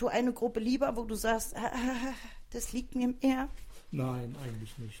 Hast du eine Gruppe lieber, wo du sagst, das liegt mir mehr? Nein,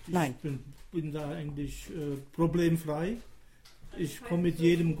 eigentlich nicht. Nein. Ich bin da eigentlich problemfrei. Ich komme mit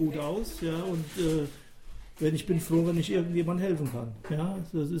jedem gut aus, ja, und ich bin froh, wenn ich irgendjemand helfen kann. Ja,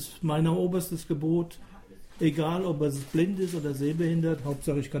 das ist mein oberstes Gebot. Egal, ob er blind ist oder sehbehindert,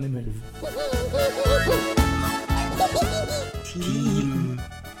 Hauptsache ich kann ihm helfen. Team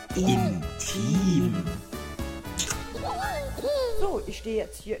im Team. So, ich stehe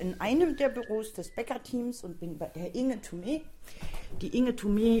jetzt hier in einem der Büros des Bäckerteams und bin bei der Inge Thomé. Die Inge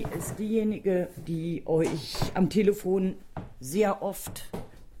Thomé ist diejenige, die euch am Telefon sehr oft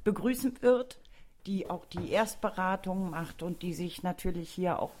begrüßen wird, die auch die Erstberatung macht und die sich natürlich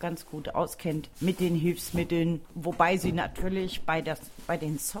hier auch ganz gut auskennt mit den Hilfsmitteln, wobei sie natürlich bei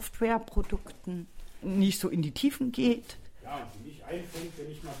den Softwareprodukten nicht so in die Tiefen geht. Ja, und sie nicht einfängt,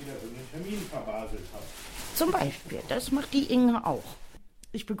 wenn ich mal wieder irgendeinen Termin verbaselt habe. Zum Beispiel, das macht die Inge auch.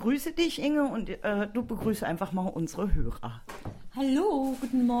 Ich begrüße dich, Inge, und du begrüße einfach mal unsere Hörer. Hallo,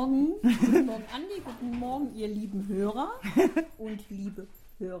 guten Morgen. Guten Morgen, Andi. Guten Morgen, ihr lieben Hörer und liebe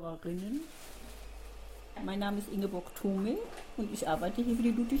Hörerinnen. Mein Name ist Ingeborg Thomé und ich arbeite hier für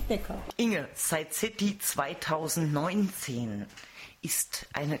die Ludwig Becker. Inge, Side City 2019 ist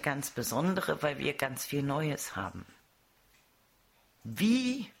eine ganz besondere, weil wir ganz viel Neues haben.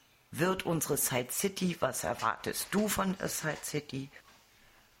 Wie wird unsere Side City, was erwartest du von der Side City?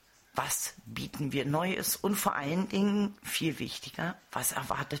 Was bieten wir Neues? Und vor allen Dingen, viel wichtiger, was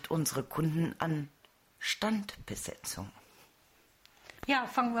erwartet unsere Kunden an Standbesetzung? Ja,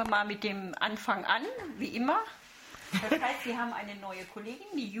 fangen wir mal mit dem Anfang an, wie immer. Das heißt, wir haben eine neue Kollegin,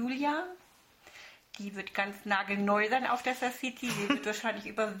 die Julia. Die wird ganz nagelneu sein auf der City. Sie wird wahrscheinlich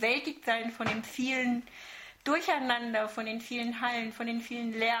überwältigt sein von dem vielen Durcheinander, von den vielen Hallen, von den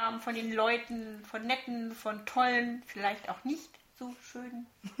vielen Lärm, von den Leuten, von netten, von tollen, vielleicht auch nicht so schönen,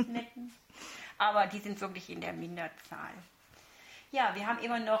 netten. Aber die sind wirklich in der Minderzahl. Ja, wir haben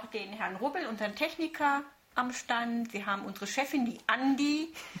immer noch den Herrn Rubbel, unseren Techniker, am Stand. Wir haben unsere Chefin, die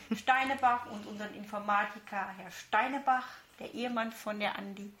Andi Steinebach, und unseren Informatiker, Herr Steinebach, der Ehemann von der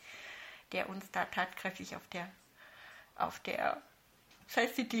Andi, der uns da tatkräftig auf der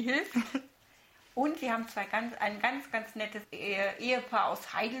Side City hilft. Und wir haben ein ganz nettes Ehepaar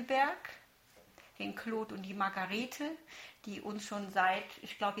aus Heidelberg, den Claude und die Margarete, die uns schon seit,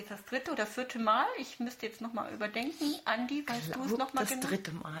 ich glaube jetzt das 3. oder 4. Mal, ich müsste jetzt nochmal überdenken, Andi, weißt du es nochmal genau? Das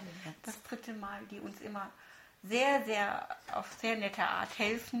 3. Mal. Das 3. Mal, die uns immer sehr, sehr auf sehr nette Art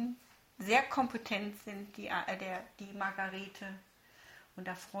helfen, sehr kompetent sind, die Margarete. Und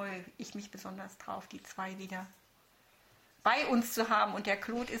da freue ich mich besonders drauf, die zwei wieder bei uns zu haben. Und der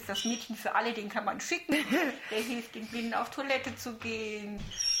Claude ist das Mädchen für alle, den kann man schicken. Der hilft den Blinden auf Toilette zu gehen.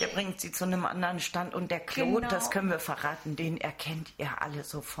 Der bringt sie zu einem anderen Stand. Und der Claude, das können wir verraten, den erkennt ihr alle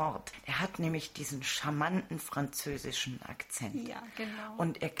sofort. Er hat nämlich diesen charmanten französischen Akzent. Ja, genau.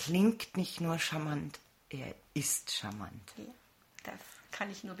 Und er klingt nicht nur charmant, er ist charmant. Ja, das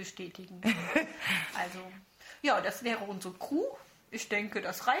kann ich nur bestätigen. Also, ja, das wäre unsere Crew. Ich denke,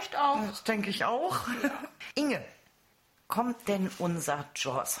 das reicht auch. Das denke ich auch. Ja. Inge, kommt denn unser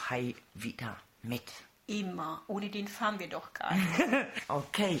Jaws High wieder mit? Immer. Ohne den fahren wir doch gar nicht.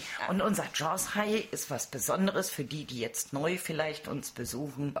 Okay. Und unser Jaws High ist was Besonderes für die jetzt neu vielleicht uns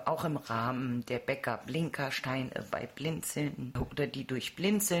besuchen. Auch im Rahmen der Bäcker Blinkersteine bei Blinzeln oder die durch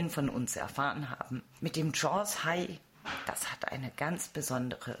Blinzeln von uns erfahren haben. Mit dem Jaws High, das hat eine ganz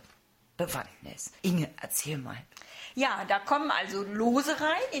besondere Bewandtnis. Inge, erzähl mal. Ja, da kommen also Lose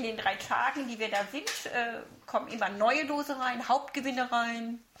rein. In den 3 Tagen, die wir da sind, kommen immer neue Lose rein, Hauptgewinne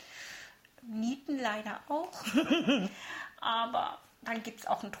rein. Nieten leider auch. Aber dann gibt es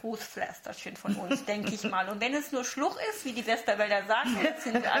auch ein Trostpflasterchen von uns, denke ich mal. Und wenn es nur Schluch ist, wie die Westerwälder sagen, das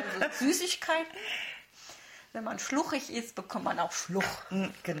sind also Süßigkeiten. Wenn man schluchig ist, bekommt man auch Schluch.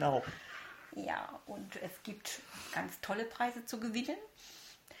 Genau. Ja, und es gibt ganz tolle Preise zu gewinnen.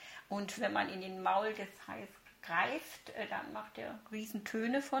 Und wenn man in den Maul des Hais greift, dann macht er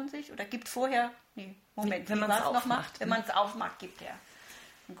Riesentöne von sich. Oder gibt vorher, wenn man es aufmacht. Wenn man es aufmacht, gibt er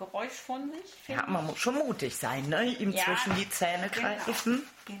ein Geräusch von sich. Ja, man muss schon mutig sein, ne? Ihm zwischen die Zähne greifen.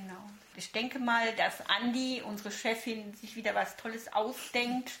 Genau. Ich denke mal, dass Andi, unsere Chefin, sich wieder was Tolles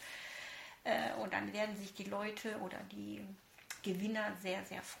ausdenkt. Und dann werden sich die Leute oder die Gewinner sehr,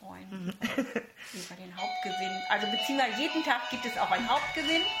 sehr freuen über den Hauptgewinn. Also beziehungsweise jeden Tag gibt es auch einen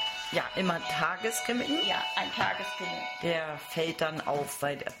Hauptgewinn. Ja, immer Tagesgewinn. Ja, ein Tagesgewinn. Der fällt dann auf,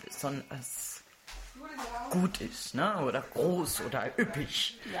 weil der besonders gut ist, ne? Oder groß oder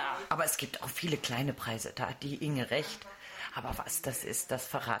üppig. Ja. Aber es gibt auch viele kleine Preise, da hat die Inge recht. Aber was das ist, das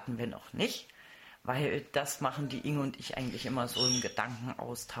verraten wir noch nicht. Weil das machen die Inge und ich eigentlich immer so im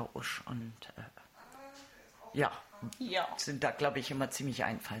Gedankenaustausch. Und sind da, glaube ich, immer ziemlich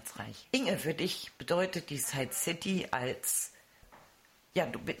einfallsreich. Inge, für dich bedeutet die Side City als... Ja,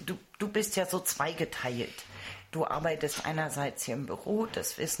 du bist ja so zweigeteilt. Du arbeitest einerseits hier im Büro,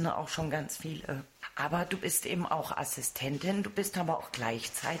 das wissen auch schon ganz viele. Aber du bist eben auch Assistentin, du bist aber auch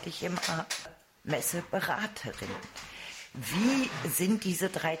gleichzeitig immer Messeberaterin. Wie sind diese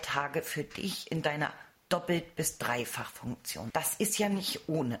 3 Tage für dich in deiner Doppelt- bis Dreifachfunktion? Das ist ja nicht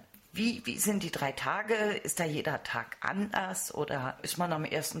ohne. Wie sind die 3 Tage? Ist da jeder Tag anders? Oder ist man am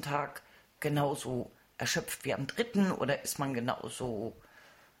ersten Tag genauso erschöpft wie am 3. oder ist man genauso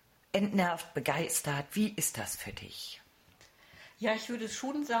entnervt, begeistert? Wie ist das für dich? Ja, ich würde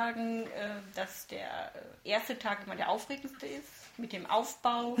schon sagen, dass der erste Tag immer der aufregendste ist, mit dem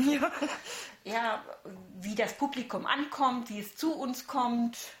Aufbau. Ja, wie das Publikum ankommt, wie es zu uns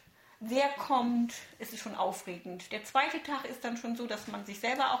kommt, wer kommt, ist es schon aufregend. Der zweite Tag ist dann schon so, dass man sich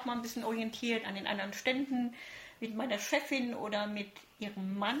selber auch mal ein bisschen orientiert an den anderen Ständen. Mit meiner Chefin oder mit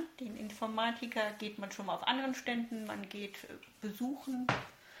ihrem Mann, den Informatiker, geht man schon mal auf anderen Ständen. Man geht besuchen,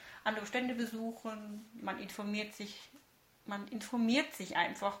 andere Stände besuchen. Man informiert sich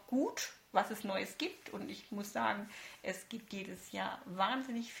einfach gut, was es Neues gibt. Und ich muss sagen, es gibt jedes Jahr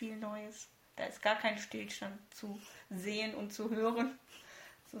wahnsinnig viel Neues. Da ist gar kein Stillstand zu sehen und zu hören.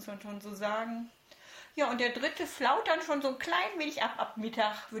 Das muss man schon so sagen. Ja, und der 3. flaut dann schon so ein klein wenig ab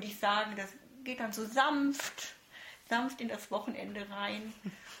Mittag, würde ich sagen. Das geht dann so sanft in das Wochenende rein.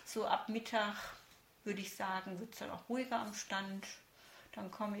 So ab Mittag, würde ich sagen, wird es dann auch ruhiger am Stand.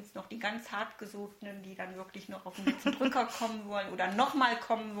 Dann kommen jetzt noch die ganz hartgesottenen, die dann wirklich noch auf den letzten Drücker kommen wollen oder nochmal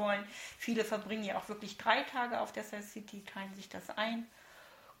kommen wollen. Viele verbringen ja auch wirklich 3 Tage auf der Side City, teilen sich das ein.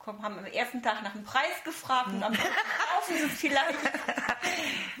 Haben am ersten Tag nach dem Preis gefragt und am dritten kaufen sie es vielleicht.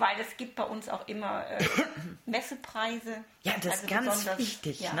 Weil es gibt bei uns auch immer Messepreise. Ja, das ist ganz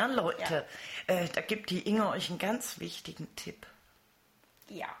wichtig, ne, Leute? Ja. Da gibt die Inge euch einen ganz wichtigen Tipp.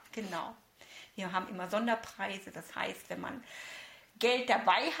 Ja, genau. Wir haben immer Sonderpreise. Das heißt, wenn man Geld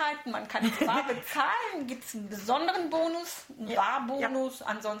dabei hat, man kann es bar bezahlen, gibt es einen besonderen Bonus, einen Barbonus. Ja.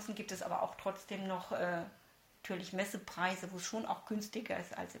 Ansonsten gibt es aber auch trotzdem noch natürlich Messepreise, wo es schon auch günstiger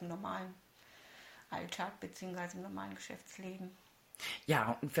ist als im normalen Alltag bzw. im normalen Geschäftsleben.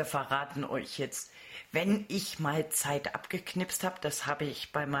 Ja, und wir verraten euch jetzt, wenn ich mal Zeit abgeknipst habe, das habe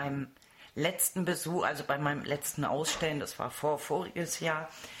ich bei meinem letzten Besuch, also bei meinem letzten Ausstellen, das war voriges Jahr,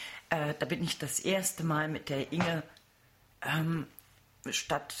 da bin ich das erste Mal mit der Inge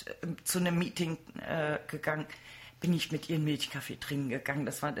statt zu einem Meeting gegangen, bin ich mit ihr einen Milchkaffee trinken gegangen.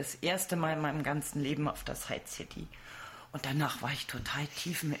 Das war das erste Mal in meinem ganzen Leben auf der Side City. Und danach war ich total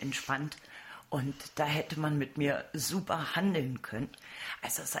tiefenentspannt. Und da hätte man mit mir super handeln können.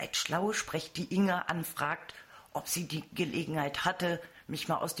 Also seid schlau, sprecht die Inge an, fragt, ob sie die Gelegenheit hatte, mich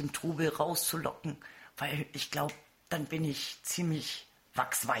mal aus dem Trubel rauszulocken. Weil ich glaube, dann bin ich ziemlich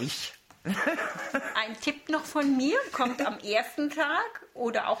wachsweich. Ein Tipp noch von mir, kommt am ersten Tag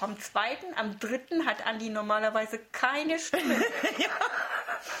oder auch am zweiten, am dritten hat Andi normalerweise keine Stimme. Ja.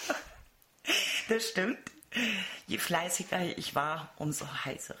 Das stimmt. Je fleißiger ich war, umso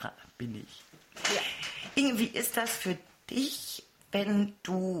heißerer bin ich. Ja. Inge, wie ist das für dich, wenn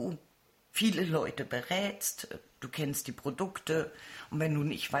du viele Leute berätst, du kennst die Produkte und wenn du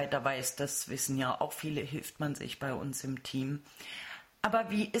nicht weiter weißt, das wissen ja auch viele, hilft man sich bei uns im Team.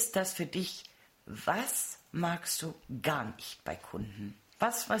 Aber wie ist das für dich? Was magst du gar nicht bei Kunden?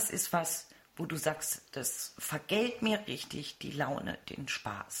 Was ist was, wo du sagst, das vergällt mir richtig die Laune, den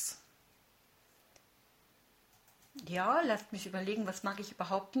Spaß? Ja, lasst mich überlegen, was mag ich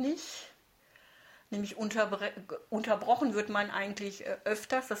überhaupt nicht. Nämlich unterbrochen wird man eigentlich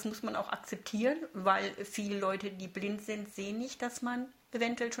öfters, das muss man auch akzeptieren, weil viele Leute, die blind sind, sehen nicht, dass man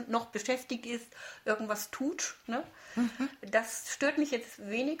eventuell schon noch beschäftigt ist, irgendwas tut. Ne? Das stört mich jetzt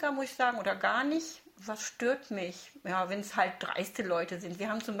weniger, muss ich sagen, oder gar nicht. Was stört mich? Ja, wenn es halt dreiste Leute sind. Wir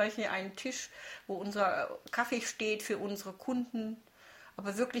haben zum Beispiel einen Tisch, wo unser Kaffee steht für unsere Kunden,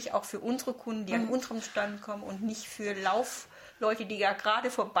 aber wirklich auch für unsere Kunden, die an unserem Stand kommen und nicht für Laufleute, die ja gerade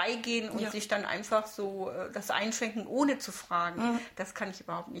vorbeigehen und sich dann einfach so das einschenken, ohne zu fragen. Das kann ich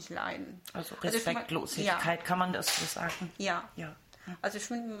überhaupt nicht leiden. Also Respektlosigkeit, kann man das so sagen? Ja. Also ich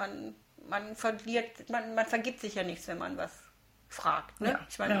finde, man vergibt sich ja nichts, wenn man was fragt. Ne?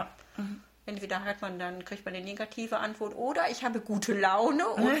 Ich meine, entweder kriegt man eine negative Antwort oder ich habe gute Laune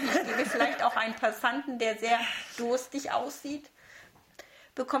und ich gebe vielleicht auch einen Passanten, der sehr durstig aussieht,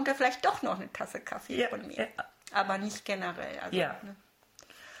 bekommt er vielleicht doch noch eine Tasse Kaffee von mir. Aber nicht generell. Also, ne?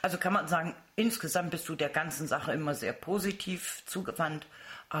 Also kann man sagen, insgesamt bist du der ganzen Sache immer sehr positiv zugewandt,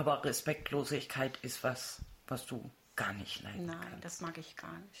 aber Respektlosigkeit ist was du gar nicht leiden kannst. Nein, das mag ich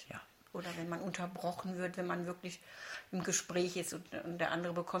gar nicht. Ja. Oder wenn man unterbrochen wird, wenn man wirklich im Gespräch ist und der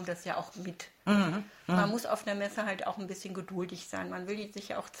andere bekommt das ja auch mit. Man muss auf der Messe halt auch ein bisschen geduldig sein. Man will sich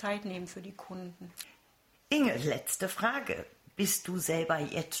ja auch Zeit nehmen für die Kunden. Inge, letzte Frage. Bist du selber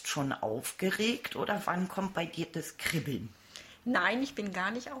jetzt schon aufgeregt oder wann kommt bei dir das Kribbeln? Nein, ich bin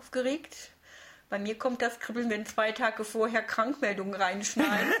gar nicht aufgeregt. Bei mir kommt das Kribbeln, wenn 2 Tage vorher Krankmeldungen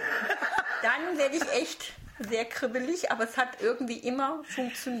reinschneiden. Dann werde ich echt sehr kribbelig, aber es hat irgendwie immer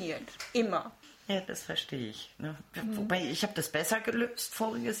funktioniert. Immer. Ja, das verstehe ich. Ne? Wobei, ich habe das besser gelöst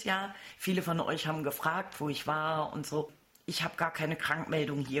voriges Jahr. Viele von euch haben gefragt, wo ich war und so. Ich habe gar keine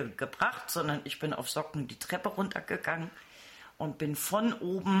Krankmeldung hier gebracht, sondern ich bin auf Socken die Treppe runtergegangen und bin von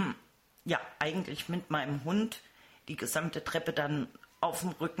oben, eigentlich mit meinem Hund, die gesamte Treppe dann auf dem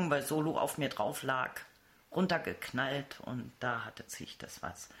Rücken, weil Solo auf mir drauf lag, runtergeknallt und da hatte sich das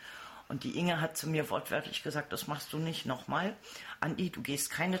was. Und die Inge hat zu mir wortwörtlich gesagt, das machst du nicht nochmal. Andi, du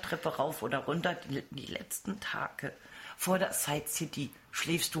gehst keine Treppe rauf oder runter. Die letzten Tage vor der Side City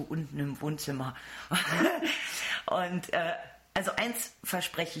schläfst du unten im Wohnzimmer. Und also eins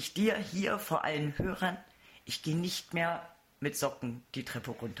verspreche ich dir hier vor allen Hörern, ich gehe nicht mehr mit Socken die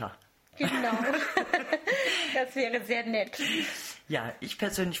Treppe runter. Genau, das wäre sehr nett. Ja, ich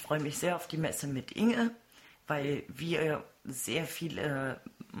persönlich freue mich sehr auf die Messe mit Inge, weil wir sehr viele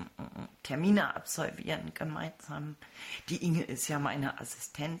Termine absolvieren gemeinsam. Die Inge ist ja meine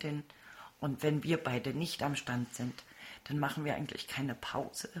Assistentin und wenn wir beide nicht am Stand sind, dann machen wir eigentlich keine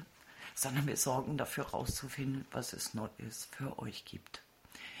Pause, sondern wir sorgen dafür rauszufinden, was es Neues für euch gibt.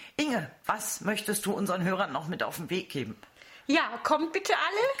 Inge, was möchtest du unseren Hörern noch mit auf den Weg geben? Ja, kommt bitte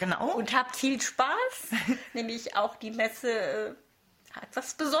alle. Genau. Und habt viel Spaß. Nämlich auch die Messe hat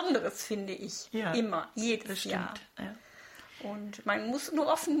was Besonderes, finde ich. Ja, immer, jedes Jahr. Ja. Und man muss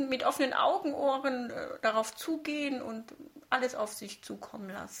nur mit offenen Augen, Ohren darauf zugehen und alles auf sich zukommen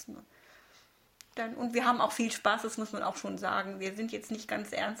lassen. Und wir haben auch viel Spaß, das muss man auch schon sagen. Wir sind jetzt nicht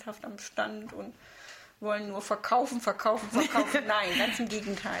ganz ernsthaft am Stand und wollen nur verkaufen. Nein, ganz im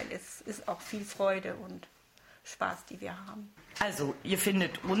Gegenteil. Es ist auch viel Freude und Spaß, die wir haben. Also, ihr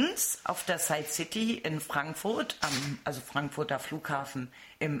findet uns auf der Side City in Frankfurt, also Frankfurter Flughafen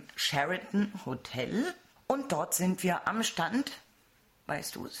im Sheraton Hotel. Und dort sind wir am Stand.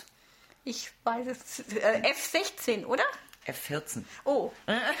 Weißt du es? Ich weiß es. F16, oder? F14. Oh,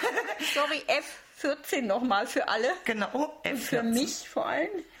 sorry, F14 nochmal für alle. Genau, F14. Und für mich vor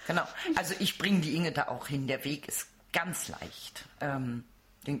allem. Genau, also ich bringe die Inge da auch hin. Der Weg ist ganz leicht.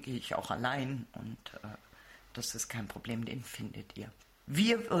 Den gehe ich auch allein und das ist kein Problem, den findet ihr.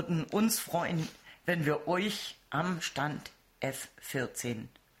 Wir würden uns freuen, wenn wir euch am Stand F14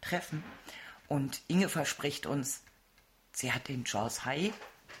 treffen. Und Inge verspricht uns, sie hat den Jaws High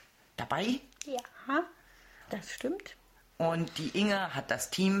dabei. Ja, das stimmt. Und die Inge hat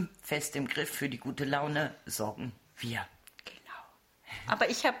das Team fest im Griff. Für die gute Laune sorgen wir. Aber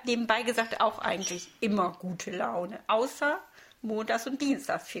ich habe nebenbei gesagt, auch eigentlich immer gute Laune. Außer montags und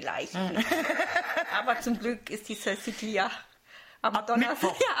dienstags vielleicht. Aber zum Glück ist die City ja ab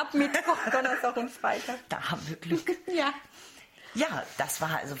Donnerstag. Ja, ab Mittwoch, Donnerstag und Freitag. Da haben wir Glück. Ja. Ja, das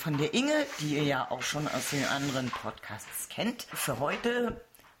war also von der Inge, die ihr ja auch schon aus den anderen Podcasts kennt. Für heute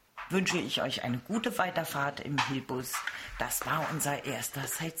wünsche ich euch eine gute Weiterfahrt im Hilbus. Das war unser erster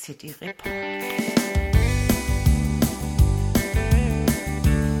Side City Report.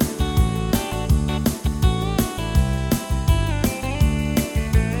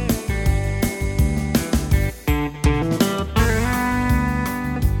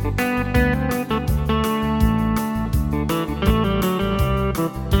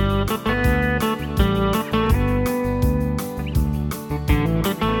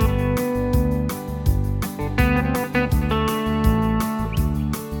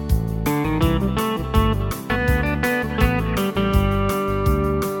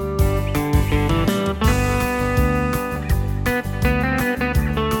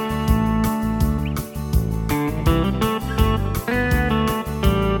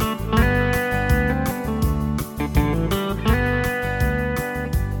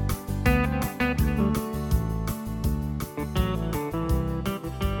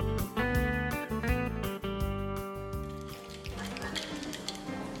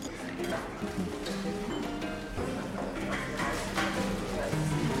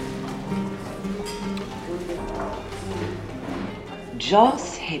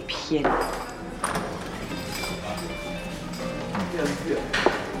 Jaws-Häppchen.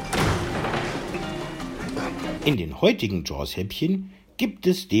 In den heutigen Jaws-Häppchen gibt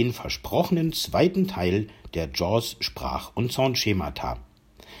es den versprochenen zweiten Teil der Jaws Sprach- und Soundschemata.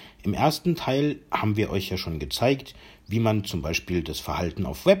 Im ersten Teil haben wir euch ja schon gezeigt, wie man zum Beispiel das Verhalten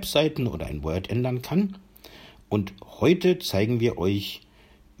auf Webseiten oder in Word ändern kann. Und heute zeigen wir euch,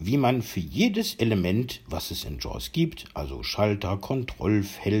 wie man für jedes Element, was es in JAWS gibt, also Schalter,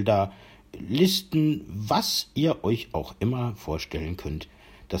 Kontrollfelder, Listen, was ihr euch auch immer vorstellen könnt,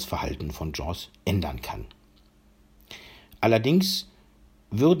 das Verhalten von JAWS ändern kann. Allerdings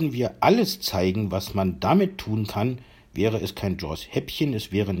würden wir alles zeigen, was man damit tun kann, wäre es kein JAWS-Häppchen,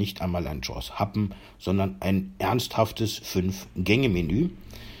 es wäre nicht einmal ein JAWS-Happen, sondern ein ernsthaftes 5-Gänge-Menü.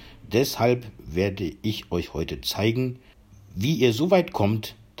 Deshalb werde ich euch heute zeigen, wie ihr so weit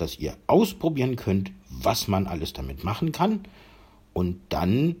kommt, dass ihr ausprobieren könnt, was man alles damit machen kann. Und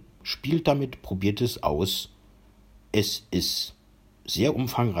dann spielt damit, probiert es aus. Es ist sehr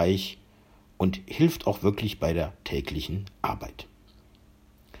umfangreich und hilft auch wirklich bei der täglichen Arbeit.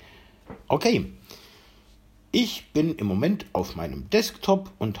 Okay, ich bin im Moment auf meinem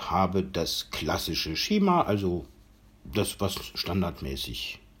Desktop und habe das klassische Schema, also das, was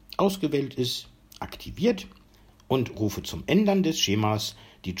standardmäßig ausgewählt ist, aktiviert und rufe zum Ändern des Schemas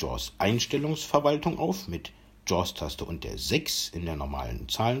die JAWS-Einstellungsverwaltung auf mit JAWS-Taste und der 6 in der normalen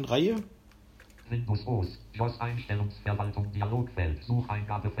Zahlenreihe. Windows OS, JAWS-Einstellungsverwaltung, Dialogfeld,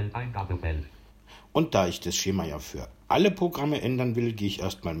 Sucheingabefeld, Eingabefeld. Und da ich das Schema ja für alle Programme ändern will, gehe ich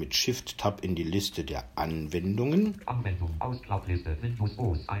erstmal mit Shift-Tab in die Liste der Anwendungen. Anwendung, Ausklappliste, Windows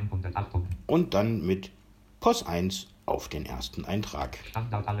OS 108. Und dann mit POS 1 auf den ersten Eintrag.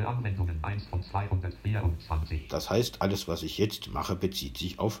 Standard alle Anwendungen 1 von 224. Das heißt, alles, was ich jetzt mache, bezieht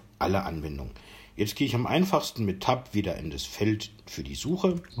sich auf alle Anwendungen. Jetzt gehe ich am einfachsten mit Tab wieder in das Feld für die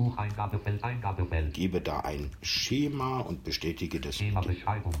Suche. Sucheingabefeld, Eingabefeld. Gebe da ein Schema und bestätige das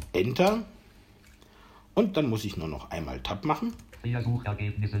Schema-Beschreibung. Enter. Und dann muss ich nur noch einmal Tab machen. Vier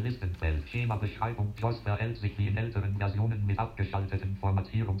Suchergebnisse Listenfeld. Schema-Beschreibung. JAWS verhält sich wie in älteren Versionen mit abgeschalteten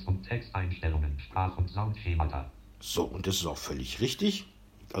Formatierungs- und Texteinstellungen. Sprach- und Soundschemata. So, und das ist auch völlig richtig.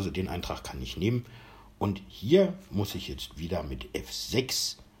 Also den Eintrag kann ich nehmen. Und hier muss ich jetzt wieder mit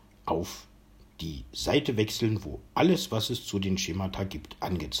F6 auf die Seite wechseln, wo alles, was es zu den Schemata gibt,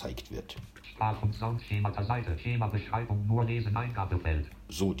 angezeigt wird. Sprach- und Soundschemata Seite. Schema-Beschreibung nur lesen. Eingabefeld.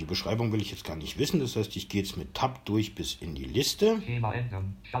 So, die Beschreibung will ich jetzt gar nicht wissen. Das heißt, ich gehe jetzt mit Tab durch bis in die Liste. Schema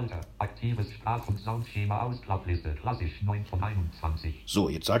ändern. Schalter. Aktives Sprach- und Soundschema Ausklappliste. Klassisch 9 von 21. So,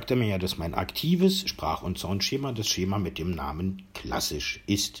 jetzt sagt er mir ja, dass mein aktives Sprach- und Soundschema das Schema mit dem Namen Klassisch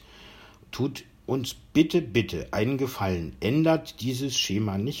ist. Tut uns bitte, bitte einen Gefallen. Ändert dieses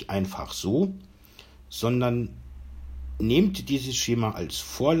Schema nicht einfach so, sondern nehmt dieses Schema als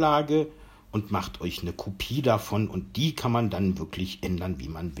Vorlage und macht euch eine Kopie davon und die kann man dann wirklich ändern, wie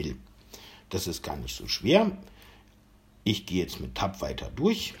man will. Das ist gar nicht so schwer. Ich gehe jetzt mit Tab weiter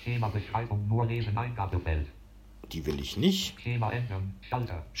durch. Schema-Beschreibung nur lesen, Eingabefeld. Die will ich nicht. Schema ändern,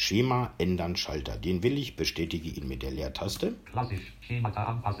 Schalter. Schema ändern, Schalter. Den will ich, bestätige ihn mit der Leertaste. Klassisch, Schemata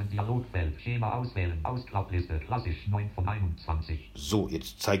anpassen, Dialogfeld. Schema auswählen, Ausklappliste. Klassisch 9 von 21. So,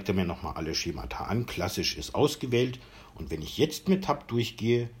 jetzt zeigt er mir nochmal alle Schemata an. Klassisch ist ausgewählt. Und wenn ich jetzt mit Tab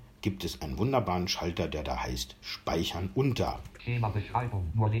durchgehe, gibt es einen wunderbaren Schalter, der da heißt Speichern unter.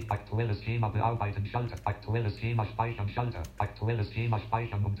 Schema-Beschreibung, nur aktuelles Schema bearbeiten, Schalter. Aktuelles Schema speichern, Schalter. Aktuelles Schema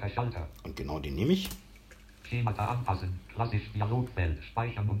speichern unter Schalter. Und genau den nehme ich. Schemata anpassen, klassisch Dialogfeld,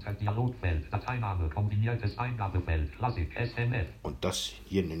 speichern unter Dialogfeld, Dateiname, kombiniertes Eingabefeld, Klassik, SMF. Und das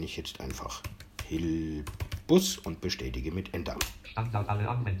hier nenne ich jetzt einfach Hilbus und bestätige mit Enter. Standard alle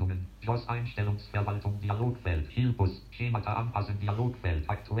Anwendungen, JOS Einstellungsverwaltung, Dialogfeld, Hilbus, Schemata anpassen, Dialogfeld,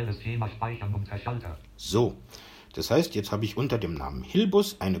 aktuelles Schema speichern unter Schalter. So, das heißt, jetzt habe ich unter dem Namen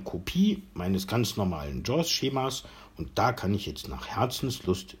Hilbus eine Kopie meines ganz normalen JAWS-Schemas und da kann ich jetzt nach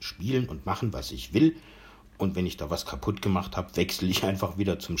Herzenslust spielen und machen, was ich will. Und wenn ich da was kaputt gemacht habe, wechsle ich einfach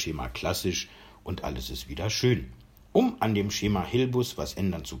wieder zum Schema klassisch und alles ist wieder schön. Um an dem Schema Hilbus was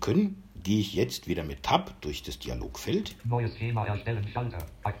ändern zu können, gehe ich jetzt wieder mit Tab durch das Dialogfeld. Neues Schema erstellen, Schalter.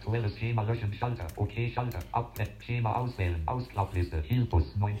 Aktuelles Schema löschen, Schalter. Okay, Schalter. Schema auswählen, Ausklappliste. Hilbus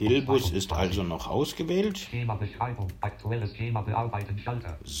 9. Hilbus ist also noch ausgewählt. Schema Beschreibung, aktuelles Schema bearbeiten,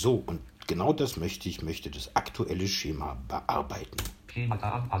 Schalter. So, und genau das möchte ich. Ich möchte das aktuelle Schema bearbeiten.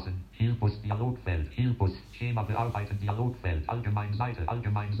 Schemata anpassen, Hilbus Dialogfeld, Hilbus, Schema bearbeiten, Dialogfeld, Allgemein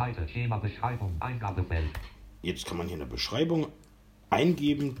Seite, Schema Beschreibung, Eingabefeld. Jetzt kann man hier eine Beschreibung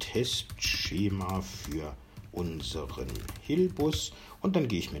eingeben, Testschema für unseren Hilbus und dann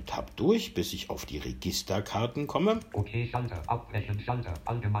gehe ich mit Tab durch, bis ich auf die Registerkarten komme. Okay, Schalter, abbrechen, Schalter,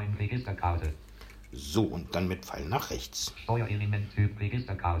 Allgemein Registerkarte. So, und dann mit Pfeil nach rechts. Steuerelement Typ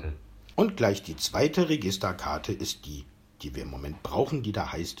Registerkarte. Und gleich die zweite Registerkarte ist die wir im Moment brauchen, die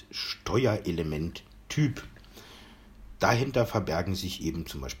da heißt Steuerelement Typ. Dahinter verbergen sich eben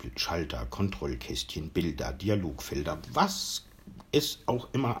zum Beispiel Schalter, Kontrollkästchen, Bilder, Dialogfelder, was es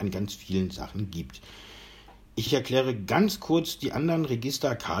auch immer an ganz vielen Sachen gibt. Ich erkläre ganz kurz die anderen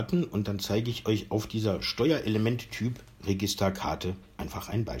Registerkarten und dann zeige ich euch auf dieser Steuerelement-Typ Registerkarte einfach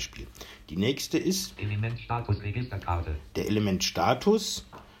ein Beispiel. Die nächste ist Elementstatus Registerkarte. Der Elementstatus.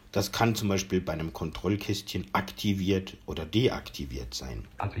 Das kann zum Beispiel bei einem Kontrollkästchen aktiviert oder deaktiviert sein.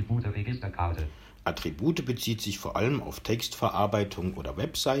 Attribute Registerkarte. Attribute bezieht sich vor allem auf Textverarbeitung oder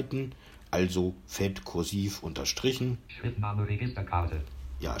Webseiten, also fett, kursiv, unterstrichen. Schriftname Registerkarte.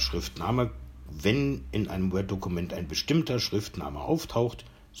 Ja, Schriftname. Wenn in einem Word-Dokument ein bestimmter Schriftname auftaucht,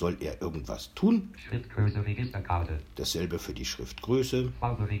 soll er irgendwas tun. Schriftgröße Registerkarte. Dasselbe für die Schriftgröße.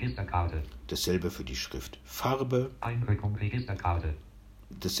 Farbe Registerkarte. Dasselbe für die Schriftfarbe. Einrückung Registerkarte.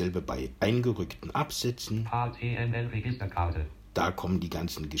 Dasselbe bei eingerückten Absätzen. HTML Registerkarte. Da kommen die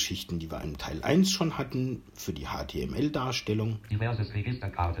ganzen Geschichten, die wir im Teil 1 schon hatten, für die HTML-Darstellung. Diverses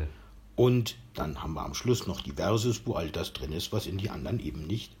Registerkarte. Und dann haben wir am Schluss noch die Versus, wo all das drin ist, was in die anderen eben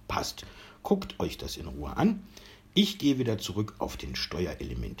nicht passt. Guckt euch das in Ruhe an. Ich gehe wieder zurück auf den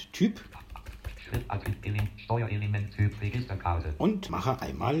Steuerelement-Typ. Steuerelement-Typ Registerkarte. Und mache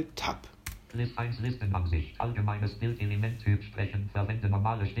einmal Tab. List 1 Listenansicht. Allgemeines Bildelement-Typ sprechen. Verwende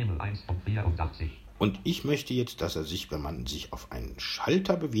normale Stimme 1 von 84. Und ich möchte jetzt, dass er sich, wenn man sich auf einen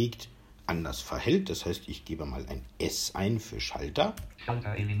Schalter bewegt, anders verhält. Das heißt, ich gebe mal ein S ein für Schalter.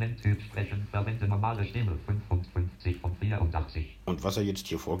 Schalter-Element-Typ sprechen. Verwende normale Stimme 55 von 84. Und was er jetzt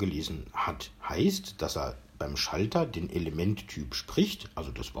hier vorgelesen hat, heißt, dass er beim Schalter den Elementtyp spricht,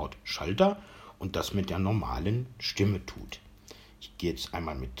 also das Wort Schalter, und das mit der normalen Stimme tut. Ich gehe jetzt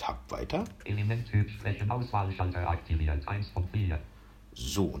einmal mit Tab weiter. Elementtyp sprechen, Auswahlschalter aktiviert, 1 von 4.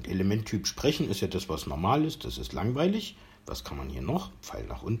 So, und Elementtyp sprechen ist ja das, was normal ist, das ist langweilig. Was kann man hier noch? Pfeil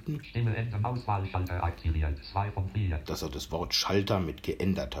nach unten. Stimme ändern, Auswahlschalter aktiviert, 2 von 4. Dass er das Wort Schalter mit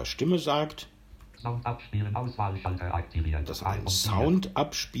geänderter Stimme sagt. Sound abspielen, Auswahlschalter aktiviert. Dass er einen Sound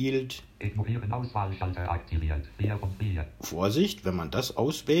abspielt. Ignorieren, Auswahlschalter aktiviert, 4 von 4. Vorsicht, wenn man das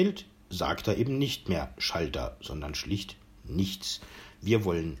auswählt, sagt er eben nicht mehr Schalter, sondern schlicht nichts. Wir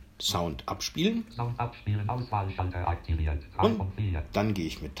wollen Sound abspielen. Sound abspielen, Auswahlschalter aktiviert, 3 von 4. Dann gehe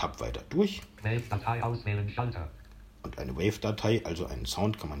ich mit Tab weiter durch. Wave-Datei auswählen, Schalter. Und eine Wave-Datei, also einen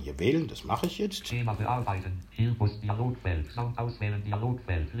Sound, kann man hier wählen. Das mache ich jetzt. Schema bearbeiten. Hilbus Dialogfeld. Sound auswählen.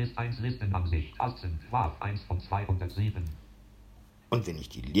 Dialogfeld. List 1 Listenansicht. Tasten. WAV 1 von 207. Und wenn ich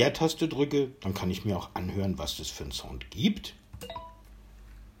die Leertaste drücke, dann kann ich mir auch anhören, was das für einen Sound gibt.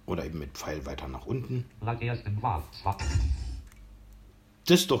 Oder eben mit Pfeil weiter nach unten. Blatt ersten Wahl.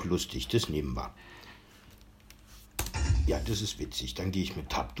 Das ist doch lustig, das nehmen wir. Ja, das ist witzig. Dann gehe ich mit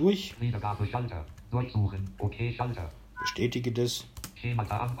Tab durch. Wiedergabe Schalter. Durchsuchen. Okay Schalter. Bestätige das.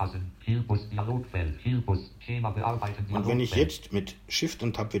 Schemata anpassen. Hilbus Dialogfeld. Hilbus. Schema bearbeiten. Und wenn ich jetzt mit Shift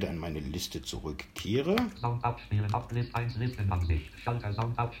und Tab wieder in meine Liste zurückkehre. Sound abspielen. Ablist 1 Listenansicht. Schalter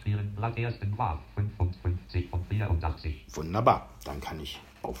Sound abspielen. Blatt ersten Wahl. 55 von 84. Wunderbar. Dann kann ich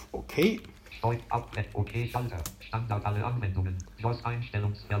auf OK. Steuert ab. OK Schalter. Standard alle Anwendungen. JOS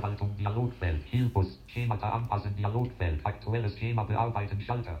Einstellungsverwaltung Dialogfeld. Hilbus. Schemata anpassen. Dialogfeld. Aktuelles Schema bearbeiten.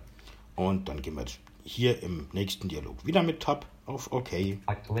 Schalter. Und dann gehen wir jetzt hier im nächsten Dialog wieder mit Tab auf OK.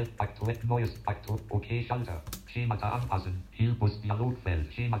 Aktuell, neues, OK Schalter. Schemata anpassen. Hilbus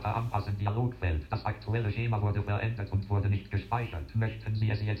Dialogfeld. Schemata anpassen. Dialogfeld. Das aktuelle Schema wurde verändert und wurde nicht gespeichert. Möchten Sie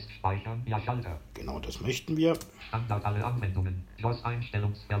es jetzt speichern? Ja, Schalter. Genau, das möchten wir. Standard alle Anwendungen. JOS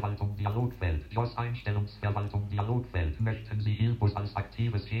Einstellungsverwaltung Dialogfeld. JOS Einstellungsverwaltung Dialogfeld. Möchten Sie Hilbus als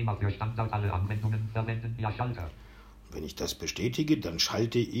aktives Schema für Standard alle Anwendungen verwenden? Ja, Schalter. Wenn ich das bestätige, dann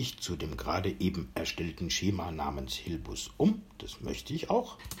schalte ich zu dem gerade eben erstellten Schema namens Hilbus um. Das möchte ich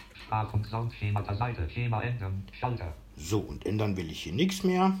auch. Sprach- und Soundschema der Seite. Schema ändern. Schalter. So, und ändern will ich hier nichts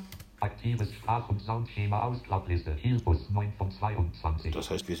mehr. Aktives Sprach- und Soundschema Ausklappliste. Hilbus 9 von 22. Das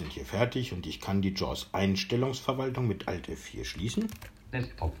heißt, wir sind hier fertig und ich kann die JAWS Einstellungsverwaltung mit Alt F4 schließen.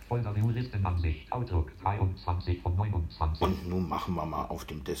 Desktop, Folder View Listenansicht, Outlook 23 von 29. Und nun machen wir mal auf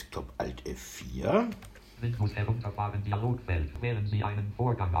dem Desktop Alt F4. Windows herunterfahren, Dialogfeld. Wählen Sie einen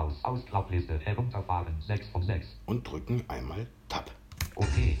Vorgang aus. Ausklappliste, herunterfahren, 6 von 6. Und drücken einmal Tab.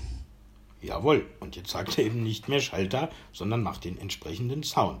 Okay. Jawohl, und jetzt sagt er eben nicht mehr Schalter, sondern macht den entsprechenden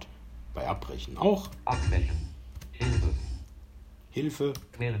Sound. Bei Abbrechen auch. Abbrechen. Hilfe. Hilfe.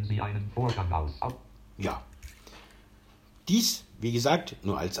 Wählen Sie einen Vorgang aus. Ja. Dies, wie gesagt,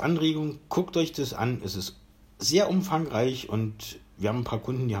 nur als Anregung. Guckt euch das an. Es ist sehr umfangreich und wir haben ein paar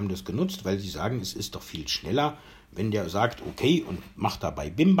Kunden, die haben das genutzt, weil sie sagen, es ist doch viel schneller, wenn der sagt, okay, und macht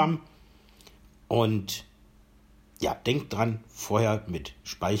dabei Bimbam. Und ja, denkt dran, vorher mit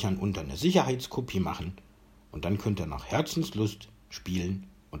Speichern unter eine Sicherheitskopie machen und dann könnt ihr nach Herzenslust spielen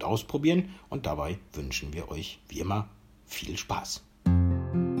und ausprobieren und dabei wünschen wir euch wie immer viel Spaß.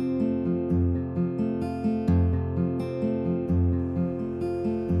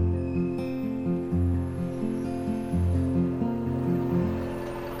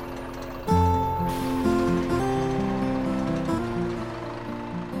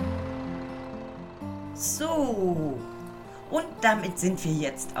 So, und damit sind wir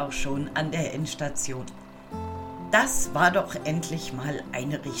jetzt auch schon an der Endstation. Das war doch endlich mal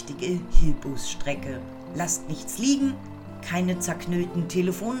eine richtige Hilbus-Strecke. Lasst nichts liegen, keine zerknüllten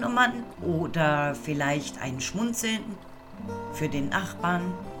Telefonnummern oder vielleicht ein Schmunzeln für den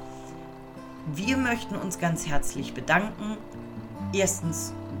Nachbarn. Wir möchten uns ganz herzlich bedanken.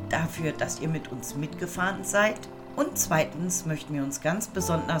 Erstens dafür, dass ihr mit uns mitgefahren seid. Und zweitens möchten wir uns ganz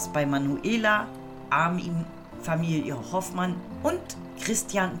besonders bei Manuela, Armin, Familie Hoffmann und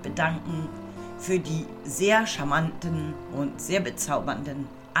Christian bedanken für die sehr charmanten und sehr bezaubernden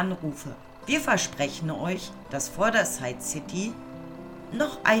Anrufe. Wir versprechen euch, dass vor der Side City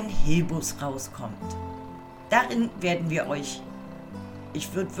noch ein Hilbus rauskommt. Darin werden wir euch,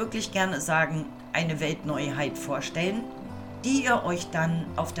 ich würde wirklich gerne sagen, eine Weltneuheit vorstellen, die ihr euch dann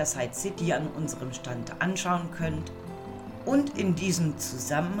auf der Side City an unserem Stand anschauen könnt. Und in diesem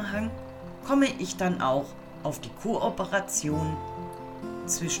Zusammenhang komme ich dann auch auf die Kooperation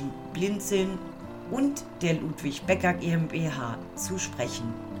zwischen Blinzeln und der Ludwig Becker GmbH zu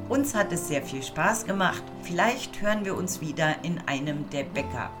sprechen. Uns hat es sehr viel Spaß gemacht. Vielleicht hören wir uns wieder in einem der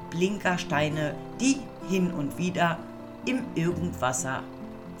Becker Blinkersteine, die hin und wieder im Irgendwasser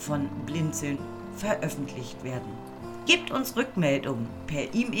von Blinzeln veröffentlicht werden. Gebt uns Rückmeldungen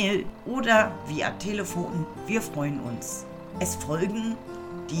per E-Mail oder via Telefon. Wir freuen uns. Es folgen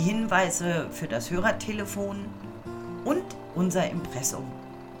die Hinweise für das Hörertelefon und unser Impressum.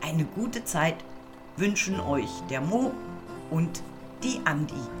 Eine gute Zeit wünschen euch der Mo und die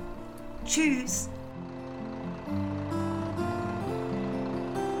Andi. Tschüss!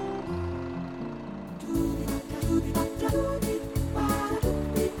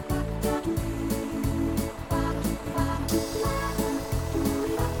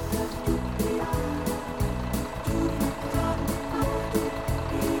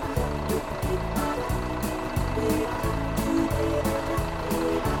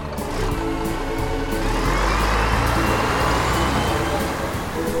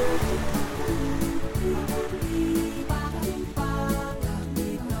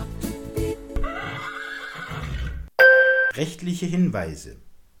 Rechtliche Hinweise.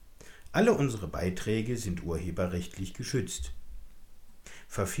 Alle unsere Beiträge sind urheberrechtlich geschützt.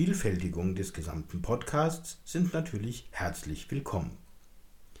 Vervielfältigungen des gesamten Podcasts sind natürlich herzlich willkommen.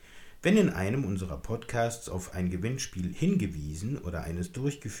 Wenn in einem unserer Podcasts auf ein Gewinnspiel hingewiesen oder eines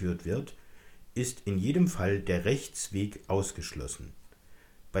durchgeführt wird, ist in jedem Fall der Rechtsweg ausgeschlossen.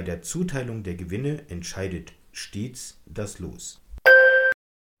 Bei der Zuteilung der Gewinne entscheidet stets das Los.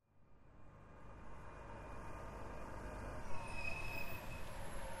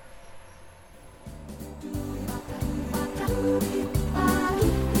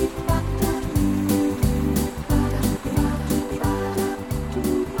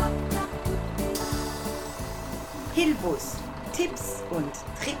 Hilbus, Tipps und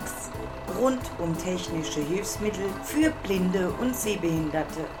Tricks rund um technische Hilfsmittel für Blinde und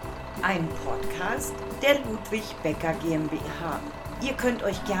Sehbehinderte. Ein Podcast der Ludwig Becker GmbH. Ihr könnt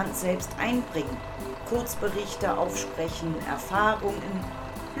euch gern selbst einbringen, Kurzberichte aufsprechen, Erfahrungen,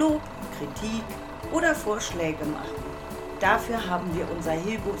 Lob, Kritik oder Vorschläge machen. Dafür haben wir unser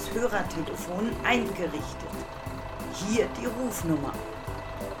Hilbus Hörertelefon eingerichtet. Hier die Rufnummer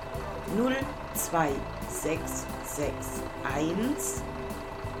 02661 98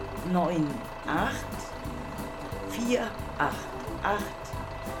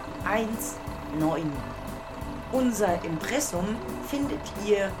 488 19. Unser Impressum findet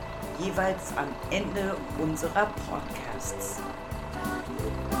ihr jeweils am Ende unserer Podcasts.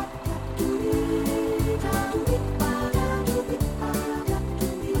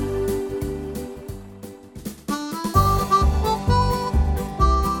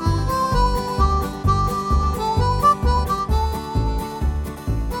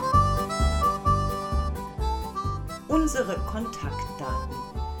 Unsere Kontaktdaten: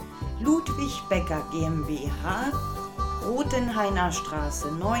 Ludwig Becker GmbH, Rothenhainer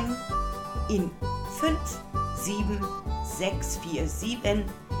Straße 9 in 57647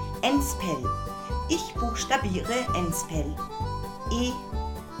 Enspel. Ich buchstabiere Enspel.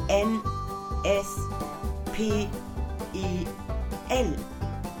 E-N-S-P-E-L.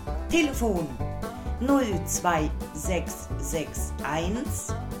 Telefon 02661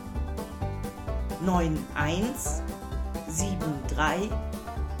 91 73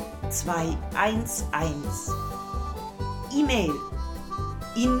 211. E-Mail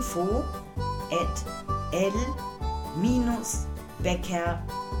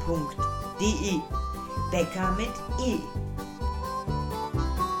info@l-becker.de. Becker mit E.